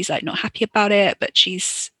inspected and she's like not happy about it, but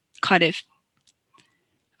she's kind of,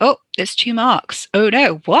 oh, there's 2 marks. Oh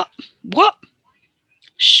no, what?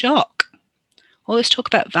 Shock. All this talk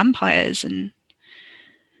about vampires and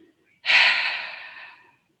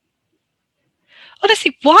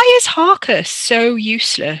honestly, why is Harker so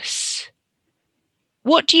useless?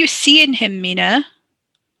 What do you see in him, Mina?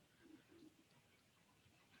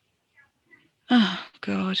 Oh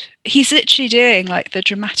God, he's literally doing like the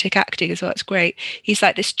dramatic acting as well. It's great. He's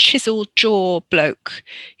like this chiseled jaw bloke,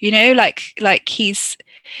 like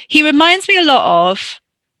he reminds me a lot of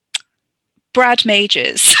Brad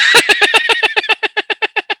Majors.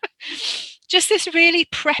 Just this really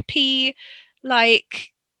preppy,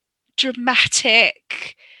 like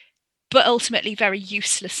dramatic, but ultimately very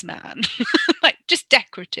useless man. Like just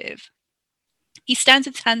decorative. He stands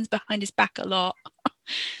with his hands behind his back a lot.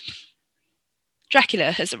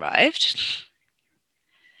 Dracula has arrived.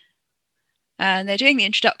 And they're doing the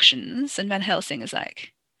introductions, and Van Helsing is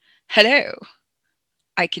like, hello,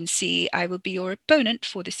 I can see I will be your opponent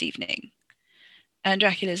for this evening. And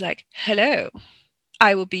Dracula's like, hello,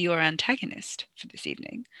 I will be your antagonist for this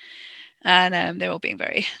evening. And they're all being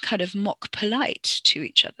very kind of mock polite to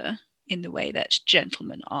each other in the way that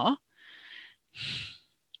gentlemen are.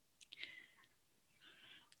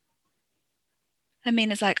 And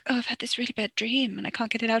Mina's like, oh, I've had this really bad dream and I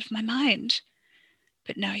can't get it out of my mind.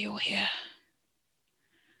 But now you're here.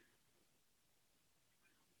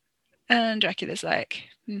 And Dracula's like,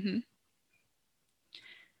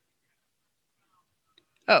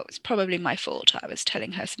 oh, it's probably my fault. I was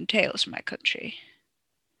telling her some tales from my country.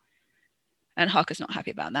 And Harker's not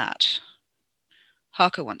happy about that.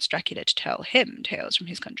 Harker wants Dracula to tell him tales from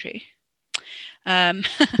his country. And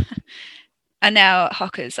now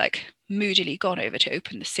Harker's like moodily gone over to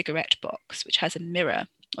open the cigarette box, which has a mirror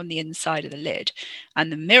on the inside of the lid.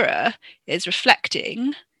 And the mirror is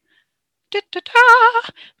reflecting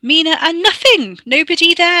Mina and nothing.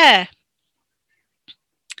 Nobody there.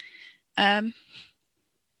 And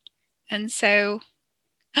so,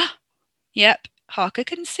 yep, Harker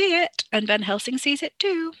can see it, and Van Helsing sees it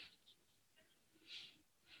too.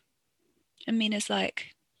 And Mina's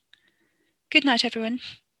like, good night, everyone.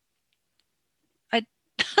 I'm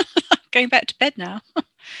going back to bed now.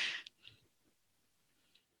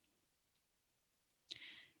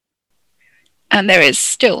 And there is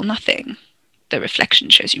still nothing. The reflection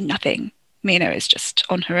shows you nothing. Mina is just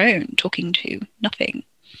on her own, talking to nothing.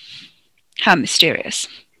 How mysterious.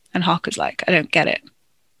 And Harker's like, I don't get it.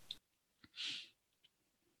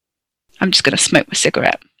 I'm just going to smoke my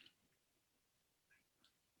cigarette.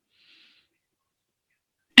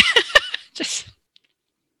 Just...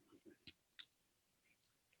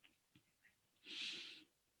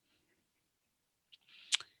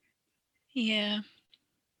 yeah.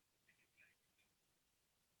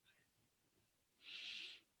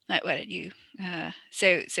 Like, why don't you?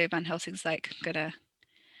 So Van Helsing's like gonna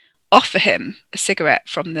offer him a cigarette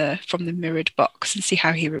from the mirrored box and see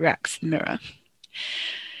how he reacts to the mirror.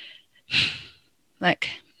 Like,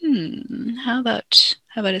 how about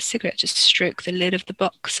a cigarette? Just stroke the lid of the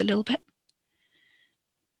box a little bit.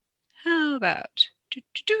 How about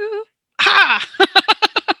ha?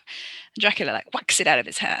 Dracula like whacks it out of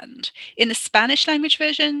his hand. In the Spanish language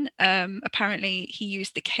version, apparently he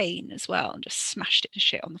used the cane as well and just smashed it to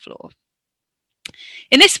shit on the floor.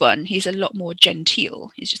 In this one, he's a lot more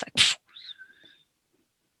genteel. He's just like, pfft.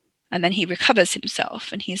 And then he recovers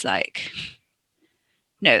himself and he's like,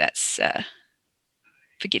 no, that's,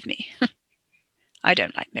 forgive me. I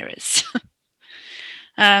don't like mirrors.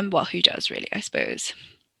 Well, who does really, I suppose.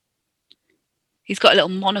 He's got a little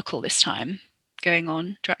monocle this time going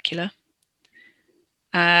on, Dracula.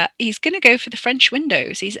 He's going to go for the French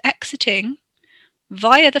windows. He's exiting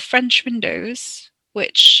via the French windows,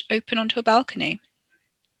 which open onto a balcony.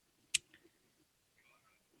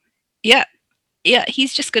 Yeah,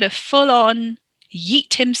 he's just going to full on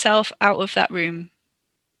yeet himself out of that room.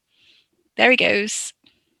 There he goes.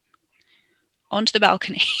 Onto the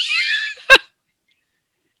balcony.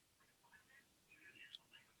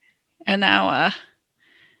 And now,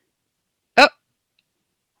 oh,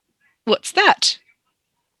 what's that?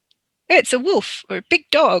 It's a wolf or a big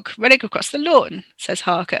dog running across the lawn, says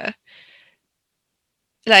Harker.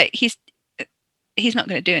 Like, he's not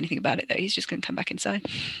going to do anything about it, though. He's just going to come back inside.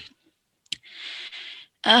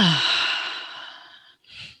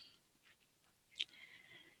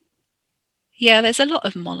 Yeah, there's a lot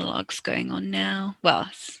of monologues going on now. Well,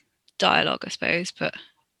 it's dialogue, I suppose, but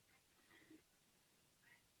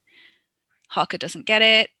Harker doesn't get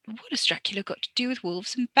it. What has Dracula got to do with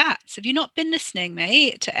wolves and bats? Have you not been listening,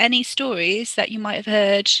 mate, to any stories that you might have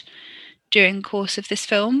heard during the course of this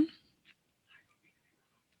film?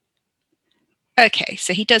 Okay,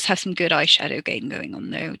 so he does have some good eyeshadow game going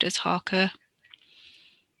on, though, does Harker?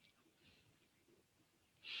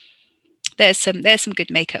 There's some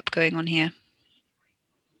good makeup going on here.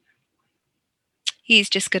 He's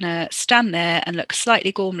just going to stand there and look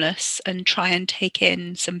slightly gormless and try and take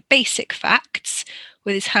in some basic facts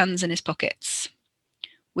with his hands in his pockets,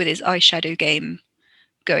 with his eyeshadow game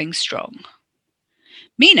going strong.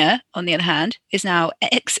 Mina, on the other hand, is now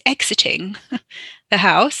exiting the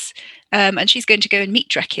house, and she's going to go and meet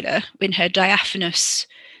Dracula in her diaphanous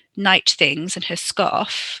night things and her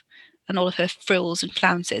scarf and all of her frills and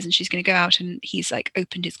flounces, and she's going to go out, and he's like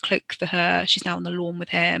opened his cloak for her. She's now on the lawn with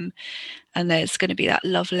him, and there's going to be that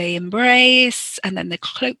lovely embrace, and then the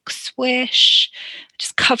cloak swish,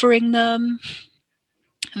 just covering them,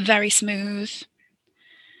 very smooth.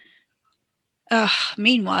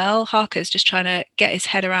 Meanwhile, Harker's just trying to get his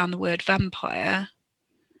head around the word vampire.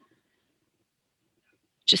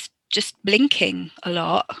 Just blinking a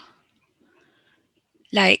lot.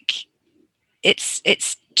 Like, it's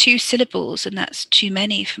 2 syllables, and that's too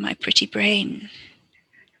many for my pretty brain.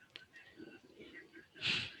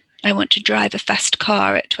 I want to drive a fast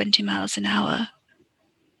car at 20 miles an hour.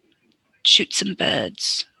 Shoot some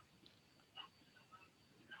birds.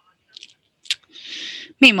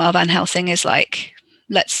 Meanwhile, Van Helsing is like,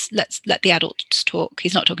 let's let the adults talk.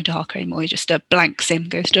 He's not talking to Harker anymore. He just blanks him,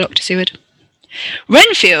 goes to Dr. Seward.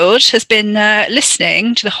 Renfield has been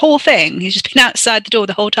listening to the whole thing. He's just been outside the door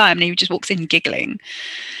the whole time, and he just walks in giggling.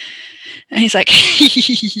 And he's like,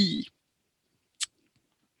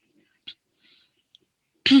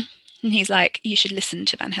 and he's like, you should listen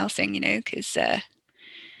to Van Helsing, because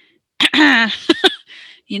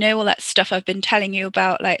you know, all that stuff I've been telling you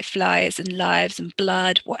about, like flies and lives and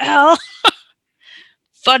blood. Well,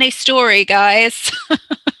 funny story, guys.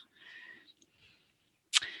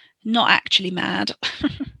 Not actually mad.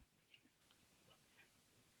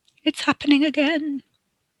 It's happening again.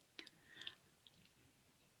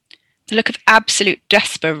 The look of absolute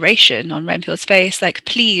desperation on Renfield's face, like,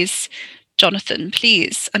 please, Jonathan,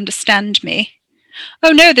 please understand me.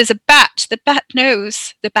 Oh no, there's a bat. The bat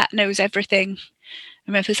knows. The bat knows everything.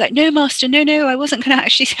 And Renfield's like, no, master, no, I wasn't going to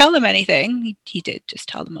actually tell them anything. He did just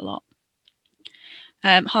tell them a lot.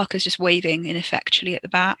 Harker's just waving ineffectually at the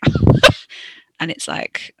bat. And it's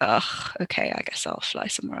like, okay, I guess I'll fly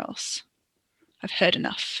somewhere else. I've heard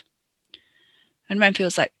enough. And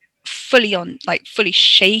Renfield's like fully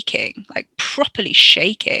shaking, like properly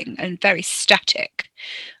shaking and very static.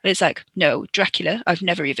 And it's like, no, Dracula, I've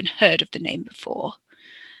never even heard of the name before.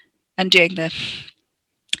 And doing the,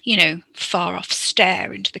 far off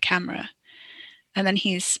stare into the camera. And then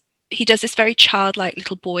he does this very childlike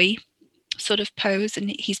little boy sort of pose, and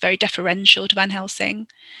he's very deferential to Van Helsing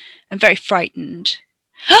and very frightened.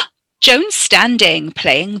 Joan's standing,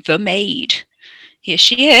 playing the maid. Here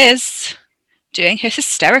she is, doing her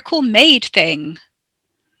hysterical maid thing,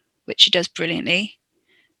 which she does brilliantly.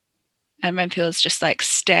 And Renfield's just like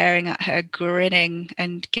staring at her, grinning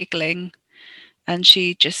and giggling, and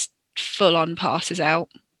she just full on passes out.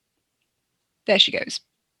 There she goes,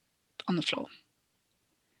 on the floor.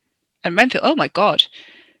 And Renfield, oh my God,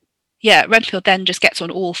 Yeah, Renfield then just gets on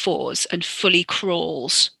all fours and fully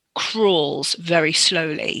crawls very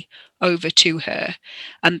slowly over to her.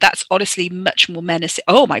 And that's honestly much more menacing.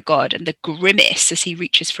 Oh my God. And the grimace as he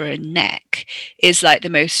reaches for her neck is like the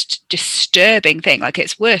most disturbing thing. Like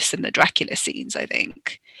it's worse than the Dracula scenes, I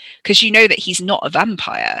think. Because you know that he's not a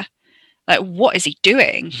vampire. Like, what is he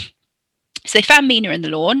doing? So they found Mina in the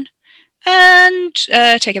lawn and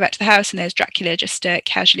take her back to the house. And there's Dracula just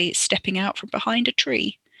casually stepping out from behind a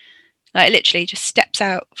tree. Like literally just steps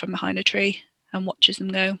out from behind a tree and watches them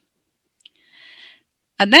go.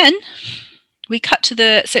 And then we cut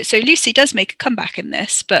to so Lucy does make a comeback in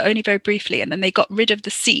this, but only very briefly, and then they got rid of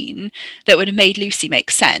the scene that would have made Lucy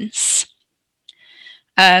make sense,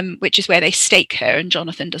 which is where they stake her and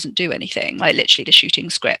Jonathan doesn't do anything, like literally the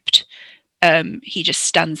shooting script. He just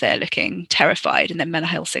stands there looking terrified, and then Van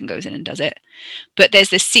Helsing goes in and does it. But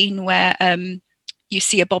there's this scene where you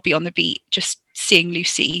see a Bobby on the beat just seeing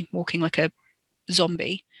Lucy walking like a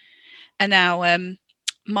zombie. And now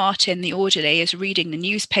Martin, the orderly, is reading the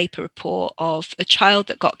newspaper report of a child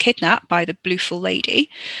that got kidnapped by the Blueful Lady,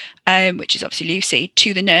 which is obviously Lucy,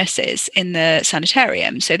 to the nurses in the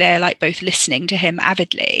sanitarium. So they're like both listening to him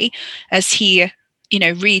avidly as he,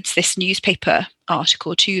 reads this newspaper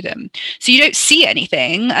article to them. So you don't see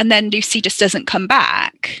anything, and then Lucy just doesn't come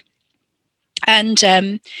back. And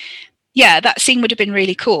that scene would have been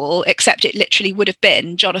really cool, except it literally would have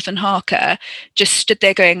been Jonathan Harker just stood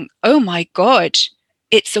there going, oh my God,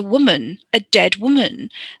 it's a woman, a dead woman.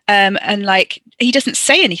 And like, he doesn't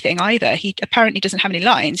say anything either. He apparently doesn't have any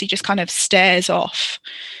lines. He just kind of stares off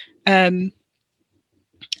at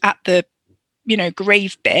the,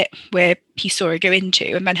 grave bit where he saw her go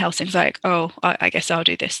into. And Van Helsing's like, oh, I guess I'll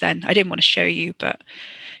do this then. I didn't want to show you, but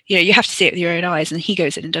you have to see it with your own eyes. And he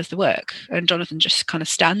goes in and does the work. And Jonathan just kind of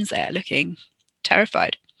stands there looking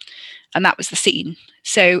terrified. And that was the scene.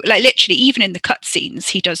 So like literally, even in the cut scenes,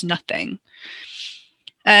 he does nothing.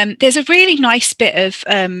 There's a really nice bit of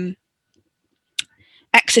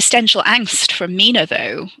existential angst from Mina,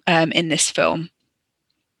 though, in this film,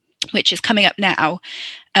 which is coming up now.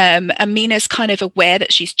 And Mina's kind of aware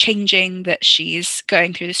that she's changing, that she's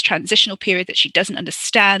going through this transitional period that she doesn't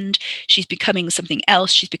understand. She's becoming something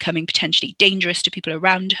else. She's becoming potentially dangerous to people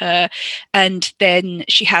around her. And then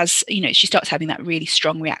she has, she starts having that really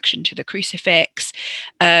strong reaction to the crucifix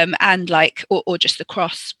and like, or just the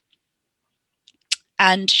cross.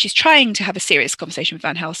 And she's trying to have a serious conversation with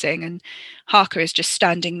Van Helsing, and Harker is just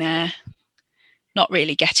standing there, not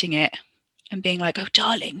really getting it, and being like, oh,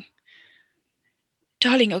 darling,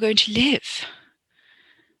 you're going to live.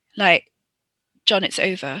 Like, John, it's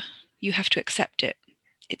over. You have to accept it.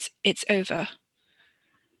 It's over.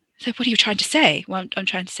 So what are you trying to say? Well, I'm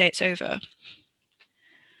trying to say it's over.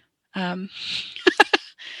 And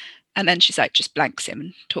then she's like, just blanks him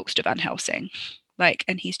and talks to Van Helsing. Like,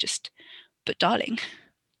 and he's just, but darling,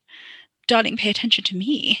 pay attention to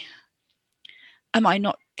me. Am I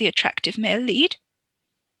not the attractive male lead?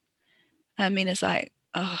 And Mina's like,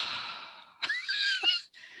 oh,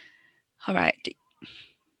 all right.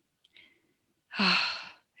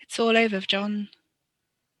 It's all over, John.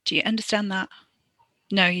 Do you understand that?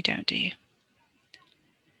 No, you don't, do you?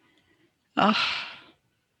 Oh,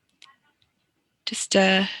 just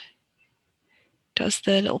does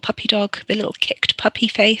the little puppy dog, the little kicked puppy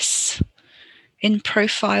face in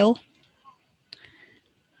profile.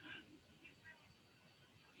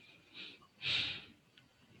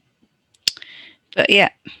 But yeah,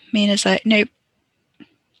 Mina's like, nope,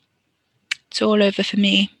 it's all over for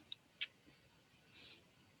me.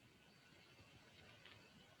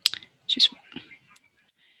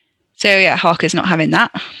 So yeah, Harker's not having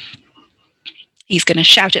that. He's going to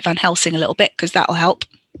shout at Van Helsing a little bit because that'll help.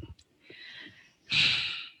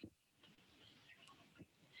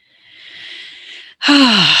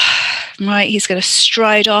 Right, he's going to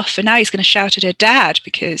stride off, and now he's going to shout at her dad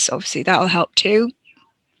because obviously that'll help too.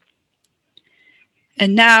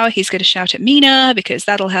 And now he's going to shout at Mina because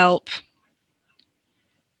that'll help.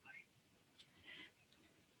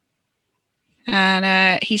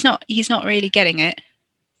 And he's not really getting it.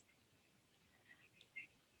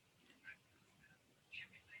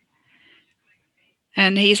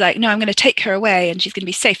 And he's like, no, I'm going to take her away and she's going to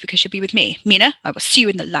be safe because she'll be with me. Mina, I will see you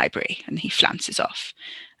in the library. And he flounces off.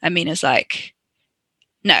 And Mina's like,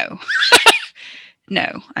 no,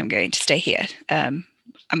 no, I'm going to stay here. And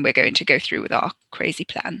we're going to go through with our crazy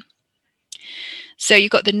plan. So you've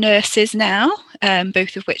got the nurses now,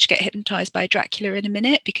 both of which get hypnotized by Dracula in a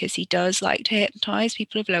minute because he does like to hypnotize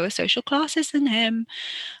people of lower social classes than him.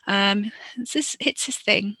 It's his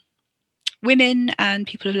thing. Women and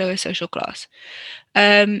people of lower social class.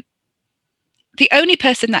 the only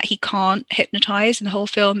person that he can't hypnotize in the whole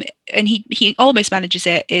film, and he almost manages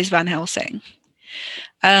it, is Van Helsing.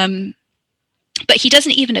 But he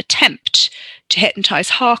doesn't even attempt to hypnotize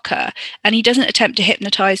Harker, and he doesn't attempt to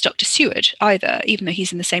hypnotize Dr. Seward either, even though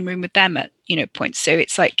he's in the same room with them at points. So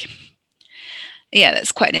it's like, yeah,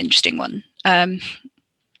 that's quite an interesting one.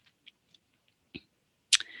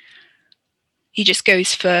 He just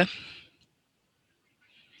goes for,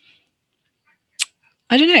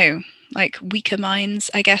 I don't know, like weaker minds,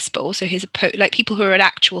 I guess, but also his like people who are an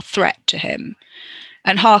actual threat to him.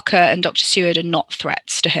 And Harker and Dr. Seward are not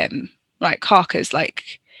threats to him. Like Harker's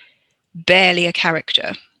like barely a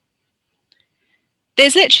character.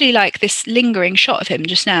 There's literally like this lingering shot of him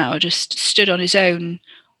just now, just stood on his own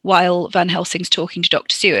while Van Helsing's talking to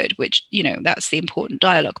Dr. Seward, which, that's the important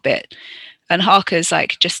dialogue bit. And Harker's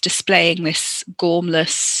like just displaying this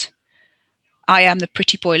gormless, I am the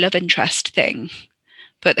pretty boy love interest thing.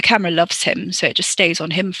 But the camera loves him, so it just stays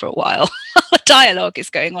on him for a while. The dialogue is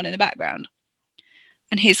going on in the background.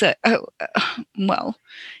 And he's like, well,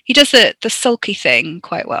 he does the sulky thing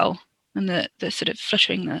quite well, and the sort of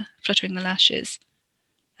fluttering the lashes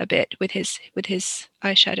a bit with his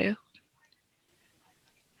eyeshadow.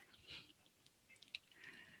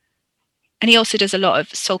 And he also does a lot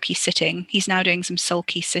of sulky sitting. He's now doing some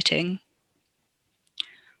sulky sitting.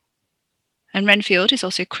 And Renfield is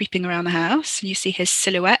also creeping around the house, and you see his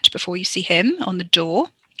silhouette before you see him on the door.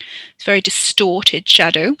 It's a very distorted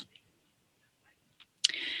shadow.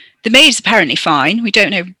 The maid is apparently fine. We don't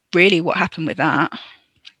know really what happened with that.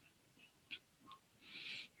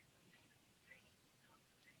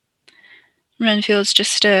 Renfield's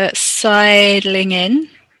just sidling in.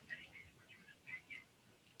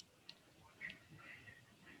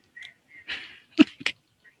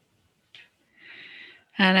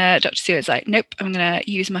 And Dr. Seward's like, nope, I'm going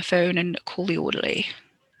to use my phone and call the orderly.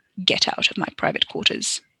 Get out of my private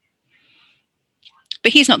quarters.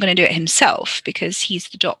 But he's not going to do it himself because he's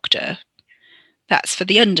the doctor. That's for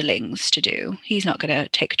the underlings to do. He's not going to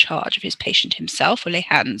take charge of his patient himself or lay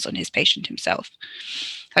hands on his patient himself.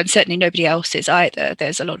 And certainly nobody else is either.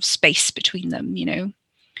 There's a lot of space between them,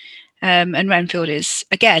 and Renfield is,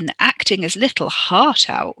 again, acting as little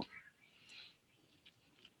Hart out.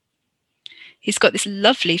 He's got this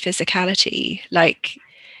lovely physicality. Like,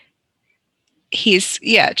 he's,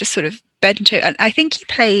 just sort of bent over. And I think he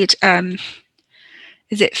played,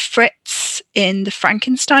 is it Fritz in the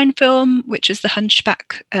Frankenstein film, which is the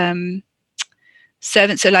hunchback servant.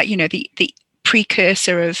 So, like, the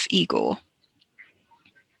precursor of Igor.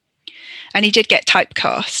 And he did get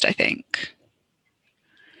typecast, I think.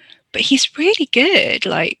 But he's really good,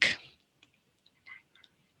 like.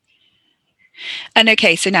 And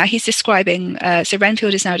okay, so now he's describing, so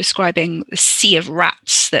Renfield is now describing the sea of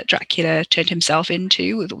rats that Dracula turned himself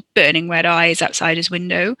into with burning red eyes outside his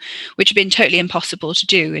window, which had been totally impossible to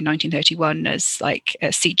do in 1931 as like a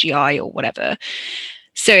CGI or whatever.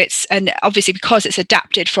 So and obviously because it's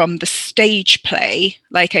adapted from the stage play,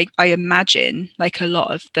 like I imagine like a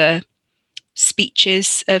lot of the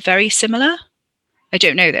speeches are very similar. I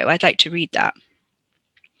don't know though, I'd like to read that.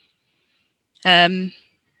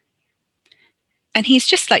 And he's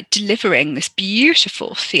just like delivering this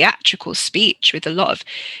beautiful theatrical speech with a lot of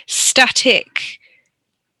static,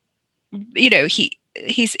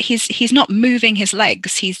 he's not moving his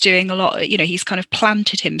legs. He's doing a lot, he's kind of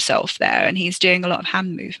planted himself there and he's doing a lot of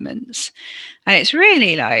hand movements. And it's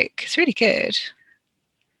really good.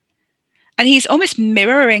 And he's almost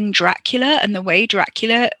mirroring Dracula and the way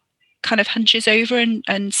Dracula kind of hunches over and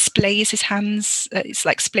splays his hands. It's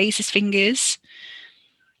like splays his fingers.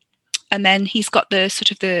 And then he's got the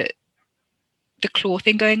sort of the claw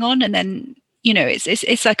thing going on, and then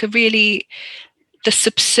it's like a really the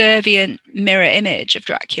subservient mirror image of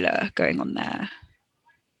Dracula going on there.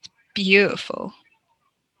 It's beautiful.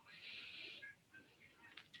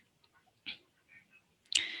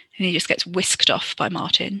 And he just gets whisked off by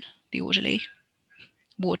Martin, the orderly,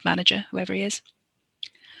 ward manager, whoever he is.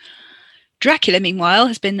 Dracula, meanwhile,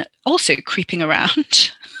 has been also creeping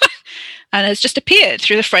around and has just appeared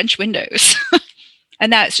through the French windows. And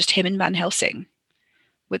now it's just him and Van Helsing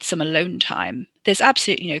with some alone time. There's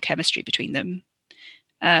absolutely no chemistry between them.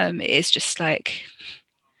 It is just like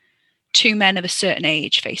two men of a certain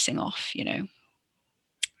age facing off,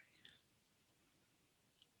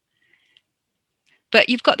 But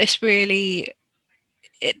you've got this really...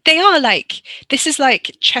 They are like... This is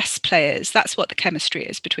like chess players. That's what the chemistry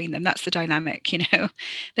is between them. That's the dynamic,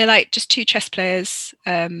 They're like just two chess players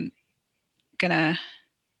gonna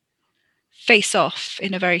face off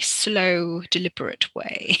in a very slow, deliberate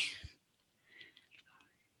way.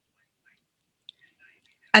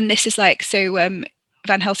 And this is like, so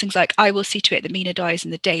Van Helsing's like, I will see to it that Mina dies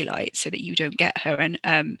in the daylight so that you don't get her.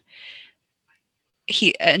 And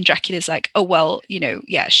Dracula's like, oh well,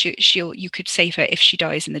 yeah, she'll you could save her if she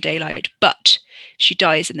dies in the daylight, but if she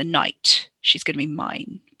dies in the night, she's going to be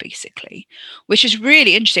mine, basically, which is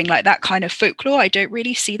really interesting. Like that kind of folklore, I don't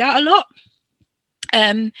really see that a lot.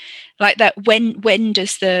 Like that, when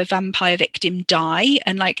does the vampire victim die,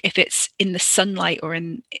 and like if it's in the sunlight or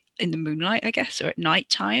in the moonlight, I guess, or at night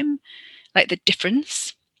time, like the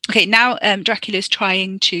difference. Okay, now Dracula's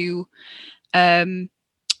trying to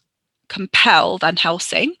compel Van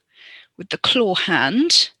Helsing with the claw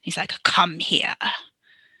hand. He's like, come here.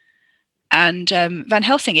 And Van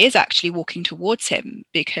Helsing is actually walking towards him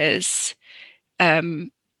because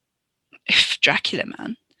Dracula,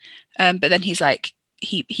 man. But then he's like,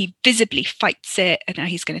 he visibly fights it, and now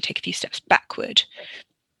he's going to take a few steps backward.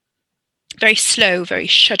 Very slow, very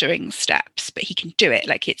shuddering steps, but he can do it.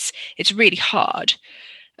 Like it's really hard.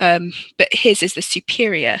 But his is the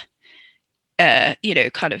superior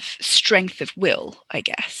kind of strength of will, I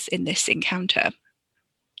guess, in this encounter.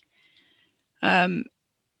 And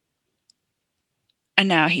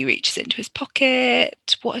now he reaches into his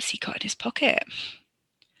pocket. What has he got in his pocket?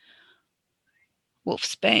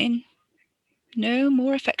 Wolfsbane. No,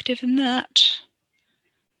 more effective than that.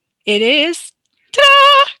 It is,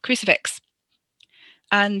 ta-da! Crucifix.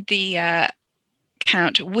 And the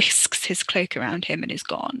Count whisks his cloak around him and is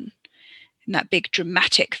gone in that big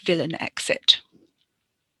dramatic villain exit.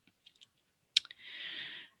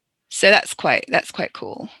 So that's quite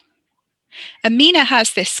cool. And Mina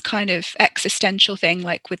has this kind of existential thing,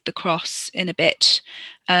 like with the cross in a bit,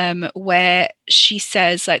 where she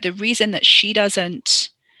says like the reason that she doesn't,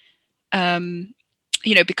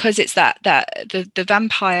 because it's that the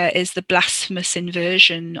vampire is the blasphemous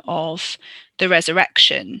inversion of the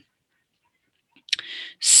resurrection.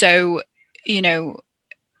 So,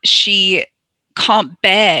 she can't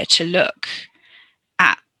bear to look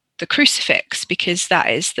at the crucifix because that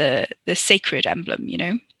is the sacred emblem,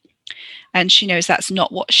 and she knows that's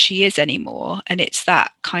not what she is anymore. And it's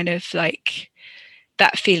that kind of like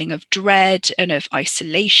that feeling of dread and of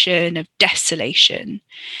isolation, of desolation.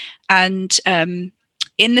 And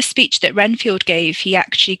in the speech that Renfield gave, he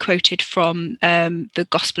actually quoted from the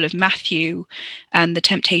Gospel of Matthew and the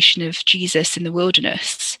temptation of Jesus in the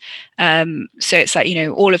wilderness. So it's like,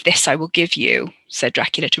 all of this I will give you, said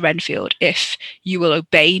Dracula to Renfield, if you will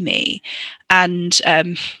obey me. And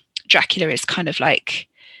Dracula is kind of like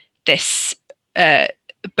this,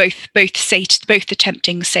 both the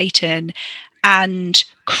tempting Satan and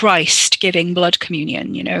Christ giving blood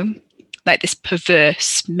communion, like this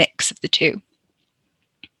perverse mix of the two.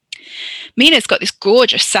 Mina's got this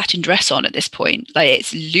gorgeous satin dress on at this point. Like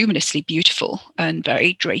it's luminously beautiful and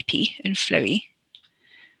very drapey and flowy.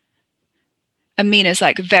 And Mina's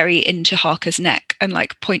like very into Harker's neck and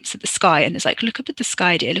like points at the sky and is like, look up at the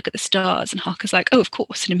sky, dear, look at the stars. And Harker's like, oh, of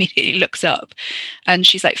course. And immediately looks up and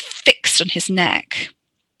she's like fixed on his neck.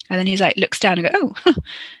 And then he's like, looks down and goes, oh,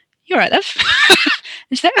 you're right, love.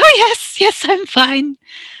 And she's like, oh, yes, I'm fine.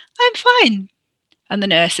 And the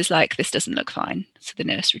nurse is like, this doesn't look fine. So the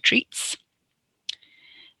nurse retreats.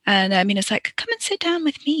 And Mina's like, come and sit down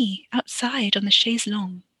with me outside on the chaise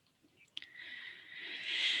longue.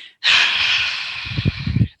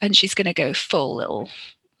 And she's going to go full little,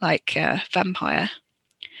 like, vampire.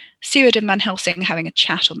 Seward and Van Helsing having a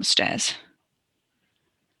chat on the stairs.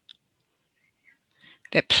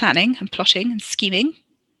 They're planning and plotting and scheming.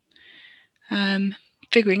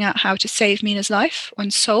 Figuring out how to save Mina's life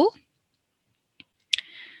and soul.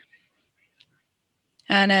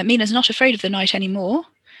 And Mina's not afraid of the night anymore.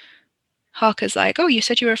 Harker's like, oh, you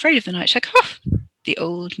said you were afraid of the night. She's like, oh, the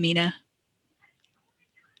old Mina.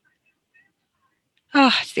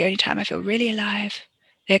 Oh, it's the only time I feel really alive.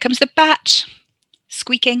 There comes the bat,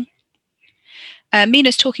 squeaking.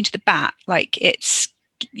 Mina's talking to the bat like it's,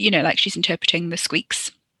 like she's interpreting the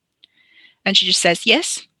squeaks. And she just says,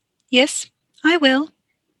 yes, I will.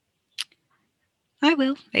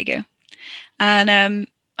 There you go. And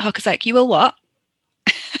Harker's like, you will what?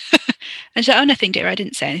 And she's like, oh, nothing, dear. I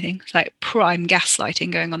didn't say anything. It's like prime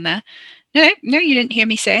gaslighting going on there. No, you didn't hear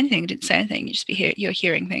me say anything. I didn't say anything. You just you're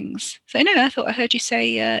hearing things. So no, I thought I heard you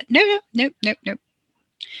say no.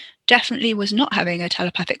 Definitely was not having a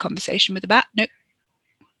telepathic conversation with the bat. Nope.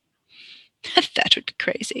 That would be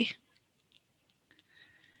crazy.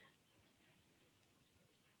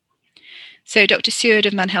 So Dr. Seward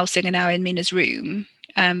and Van Helsing are now in Mina's room,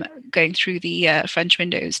 going through the French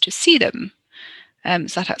windows to see them,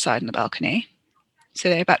 sat outside on the balcony. So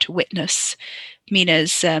they're about to witness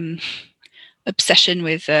Mina's obsession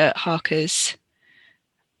with Harker's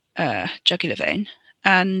jugular vein,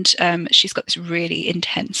 and she's got this really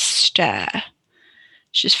intense stare.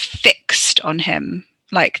 She's fixed on him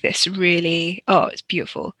like this really, oh, it's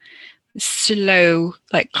beautiful. Slow,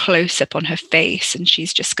 like close up on her face, and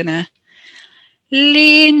she's just gonna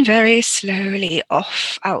lean very slowly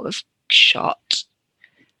off out of shot.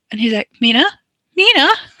 And he's like, Mina? Mina?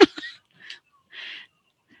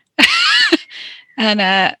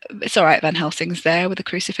 And it's all right, Van Helsing's there with a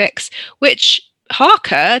crucifix, which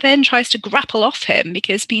Harker then tries to grapple off him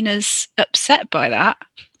because Mina's upset by that.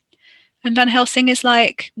 And Van Helsing is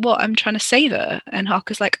like, what, I'm trying to save her. And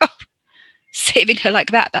Harker's like, oh, saving her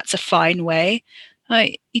like that, that's a fine way.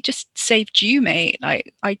 Like, he just saved you, mate.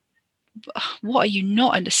 Like, what are you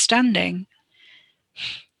not understanding?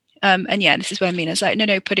 And yeah, this is where Mina's like,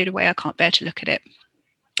 no, put it away. I can't bear to look at it.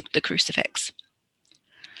 The crucifix.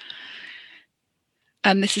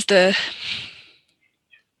 And this is the,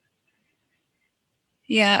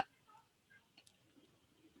 yeah.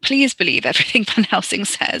 Please believe everything Van Helsing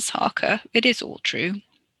says, Harker. It is all true.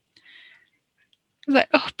 Like,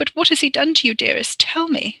 oh, but what has he done to you, dearest? Tell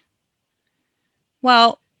me.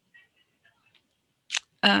 Well,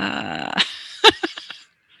 oh,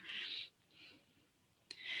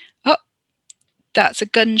 that's a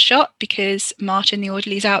gunshot because Martin the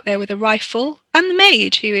orderly's out there with a rifle, and the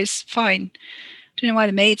maid, who is fine. Don't know why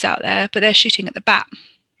the maid's out there, but they're shooting at the bat.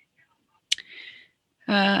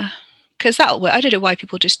 Because that'll work. I don't know why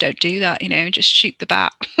people just don't do that, just shoot the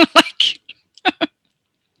bat. Like,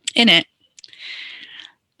 in it.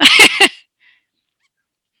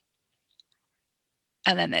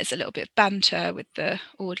 And then there's a little bit of banter with the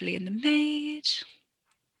orderly and the maid.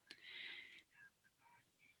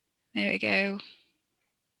 There we go.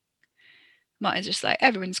 Martin's just like,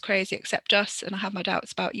 everyone's crazy except us, and I have my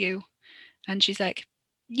doubts about you. And she's like,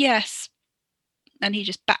 yes. And he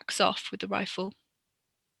just backs off with the rifle.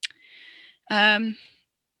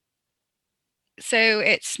 So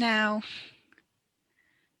it's now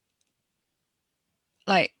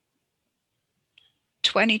like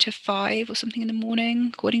 20 to 5 or something in the morning,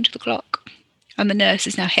 according to the clock. And the nurse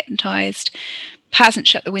is now hypnotized, hasn't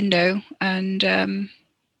shut the window, and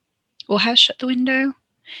or has shut the window.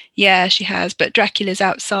 Yeah, she has, but Dracula's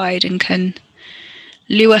outside and can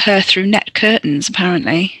lure her through net curtains,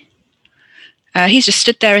 apparently. He's just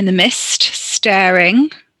stood there in the mist,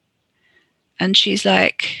 staring, and she's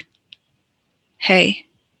like, hey,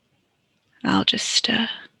 I'll just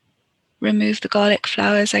remove the garlic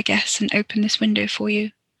flowers, I guess, and open this window for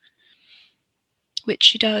you. Which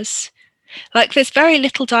she does. Like, there's very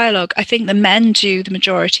little dialogue. I think the men do the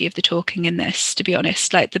majority of the talking in this, to be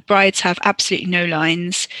honest. Like, the brides have absolutely no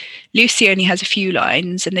lines. Lucy only has a few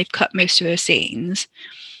lines, and they've cut most of her scenes.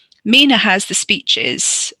 Mina has the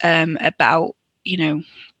speeches about,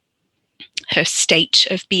 her state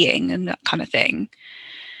of being and that kind of thing.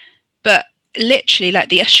 But literally, like,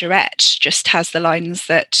 the usherette just has the lines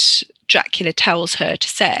that Dracula tells her to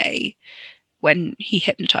say when he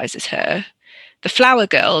hypnotizes her. The flower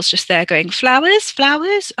girl's just there going, flowers,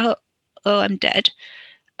 flowers. Oh, I'm dead.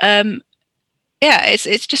 Yeah,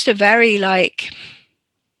 it's just a very like,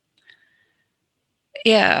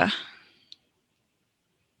 yeah.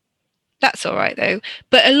 That's all right though.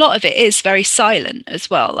 But a lot of it is very silent as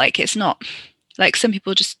well. Like, it's not like some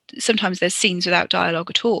people just sometimes there's scenes without dialogue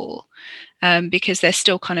at all. Because they're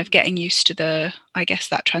still kind of getting used to I guess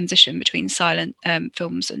that transition between silent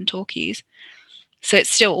films and talkies. So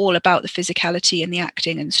it's still all about the physicality and the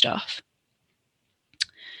acting and stuff.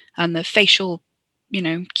 And the facial,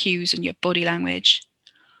 cues and your body language.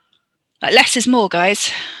 Like, less is more,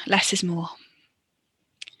 guys. Less is more.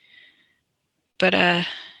 But,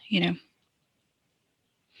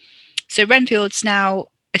 So Renfield's now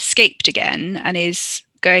escaped again and is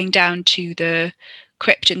going down to the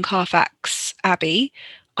crypt in Carfax Abbey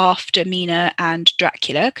after Mina and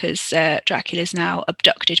Dracula, because Dracula's now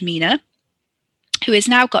abducted Mina, who has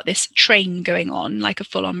now got this train going on, like a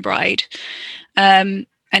full-on bride. And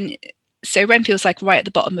so Renfield's like right at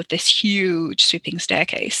the bottom of this huge sweeping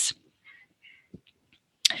staircase.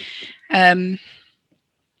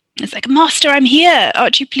 It's like, Master, I'm here.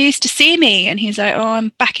 Aren't you pleased to see me? And he's like, oh, I'm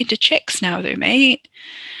back into chicks now, though, mate.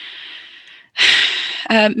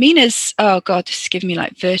 Mina's, oh God, this is giving me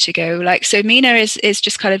like vertigo. Like, so Mina is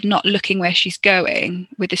just kind of not looking where she's going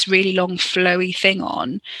with this really long flowy thing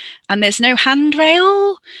on, and there's no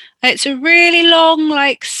handrail. It's a really long,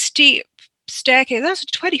 like, steep staircase. That's a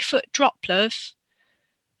 20-foot drop, love.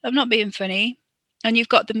 I'm not being funny. And you've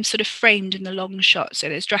got them sort of framed in the long shot. So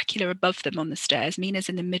there's Dracula above them on the stairs. Mina's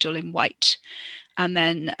in the middle in white. And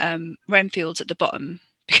then Renfield's at the bottom,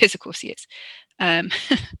 because of course he is.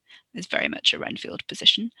 is very much a Renfield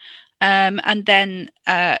position. And then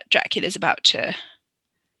Dracula's about to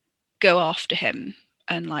go after him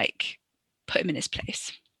and like put him in his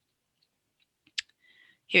place.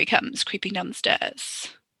 Here he comes, creeping down the stairs,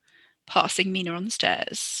 passing Mina on the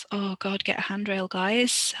stairs. Oh God, get a handrail,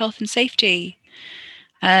 guys. Health and safety.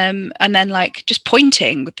 And then like just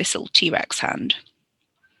pointing with this little T-Rex hand.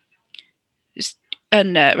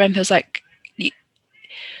 And Renfield's like, you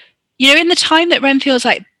know, in the time that Renfield's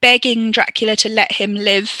like begging Dracula to let him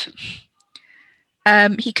live,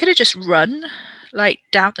 he could have just run like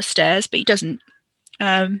down the stairs, but he doesn't.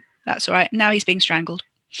 That's all right. Now he's being strangled.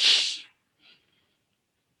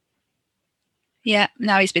 Yeah,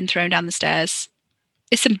 now he's been thrown down the stairs.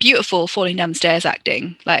 It's some beautiful falling down the stairs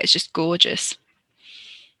acting. Like, it's just gorgeous.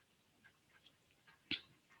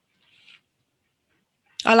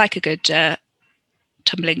 I like a good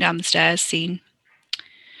tumbling down the stairs scene.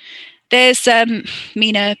 There's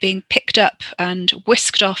Mina being picked up and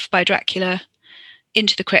whisked off by Dracula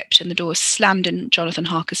into the crypt, and the door is slammed in Jonathan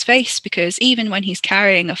Harker's face, because even when he's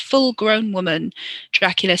carrying a full-grown woman,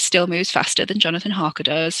 Dracula still moves faster than Jonathan Harker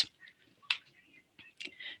does,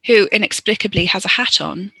 who inexplicably has a hat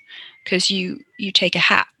on, because you take a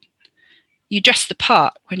hat. You dress the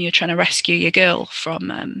part when you're trying to rescue your girl from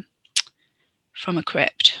a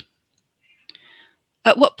crypt.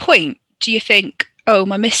 At what point do you think, oh,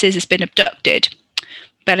 my missus has been abducted,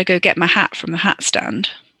 better go get my hat from the hat stand?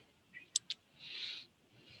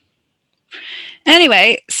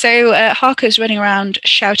 Anyway, so Harker's running around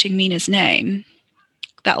shouting Mina's name.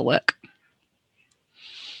 That'll work.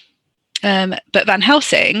 But Van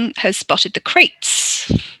Helsing has spotted the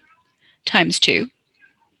crates ×2.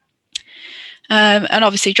 And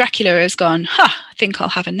obviously Dracula has gone, I think I'll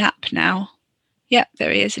have a nap now. Yeah,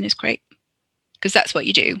 there he is in his crate. Because that's what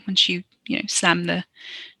you do once you slam the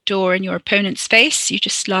door in your opponent's face. You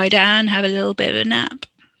just lie down, have a little bit of a nap.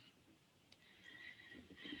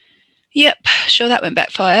 Yep, sure, that went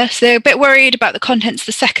backfire. So they're a bit worried about the contents of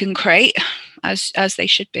the second crate, as they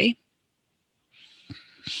should be.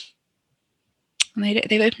 And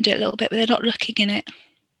they've opened it a little bit, but they're not looking in it.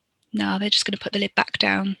 No, they're just going to put the lid back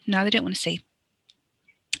down. No, they don't want to see.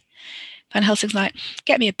 Van Helsing's like,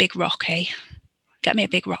 get me a big rock, eh? Get me a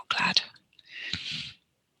big rock, lad.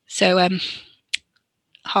 So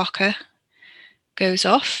Harker goes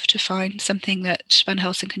off to find something that Van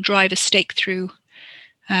Helsing can drive a stake through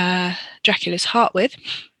Dracula's heart with.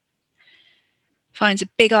 Finds a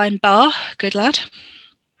big iron bar. Good lad.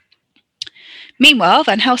 Meanwhile,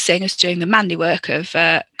 Van Helsing is doing the manly work of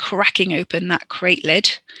cracking open that crate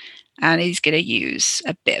lid, and he's going to use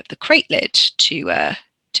a bit of the crate lid to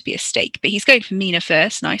be a stake. But he's going for Mina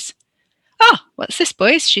first. Nice. What's this,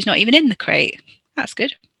 boys? She's not even in the crate. That's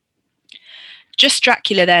good. Just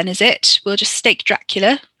Dracula then, is it? We'll just stake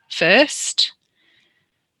Dracula first,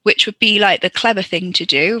 which would be like the clever thing to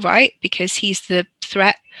do, right? Because he's the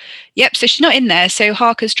threat. Yep, so she's not in there. So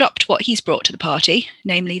Harker's dropped what he's brought to the party,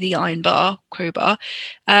 namely the iron bar, crowbar,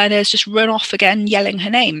 and has just run off again, yelling her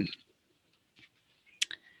name.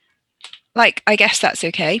 Like, I guess that's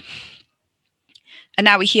okay. And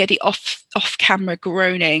now we hear the off-camera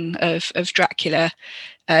groaning of Dracula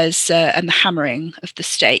and the hammering of the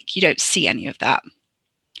stake. You don't see any of that.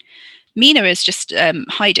 Mina is just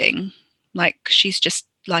hiding, like she's just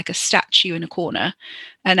like a statue in a corner,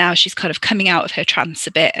 and now she's kind of coming out of her trance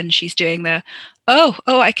a bit, and she's doing the oh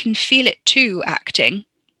I can feel it too acting,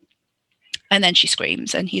 and then she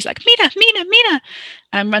screams, and he's like, Mina,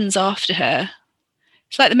 and runs after her.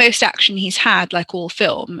 It's like the most action he's had, like all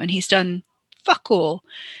film, and he's done fuck all,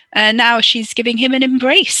 and now she's giving him an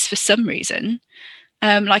embrace for some reason,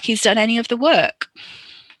 like he's done any of the work.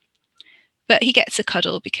 But he gets a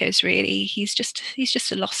cuddle because really he's just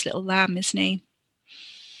a lost little lamb, isn't he?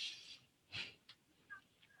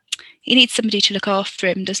 He needs somebody to look after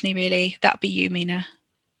him, doesn't he, really? That'd be you, Mina.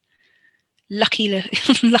 Lucky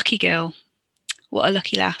girl. What a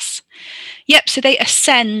lucky lass. Yep, so they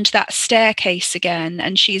ascend that staircase again,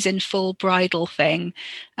 and she's in full bridal thing.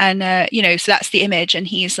 And, so that's the image, and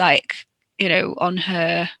he's like, on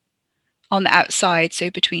the outside, so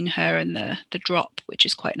between her and the drop, which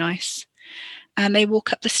is quite nice. And they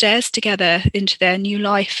walk up the stairs together into their new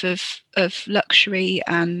life of luxury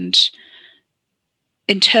and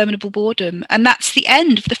interminable boredom. And that's the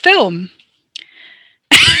end of the film.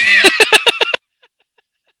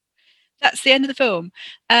 That's the end of the film.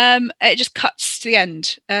 It just cuts to the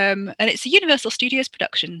end. And it's a Universal Studios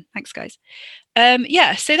production. Thanks, guys.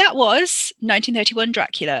 So that was 1931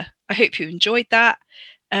 Dracula. I hope you enjoyed that.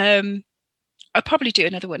 I'll probably do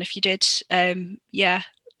another one if you did.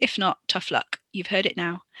 If not, tough luck. You've heard it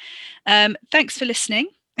now. Thanks for listening.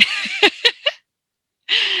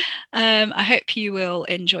 I hope you will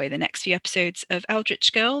enjoy the next few episodes of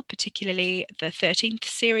Eldritch Girl, particularly the 13th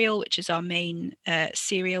serial, which is our main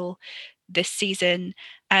serial this season,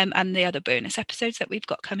 and the other bonus episodes that we've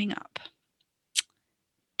got coming up.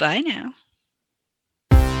 Bye now.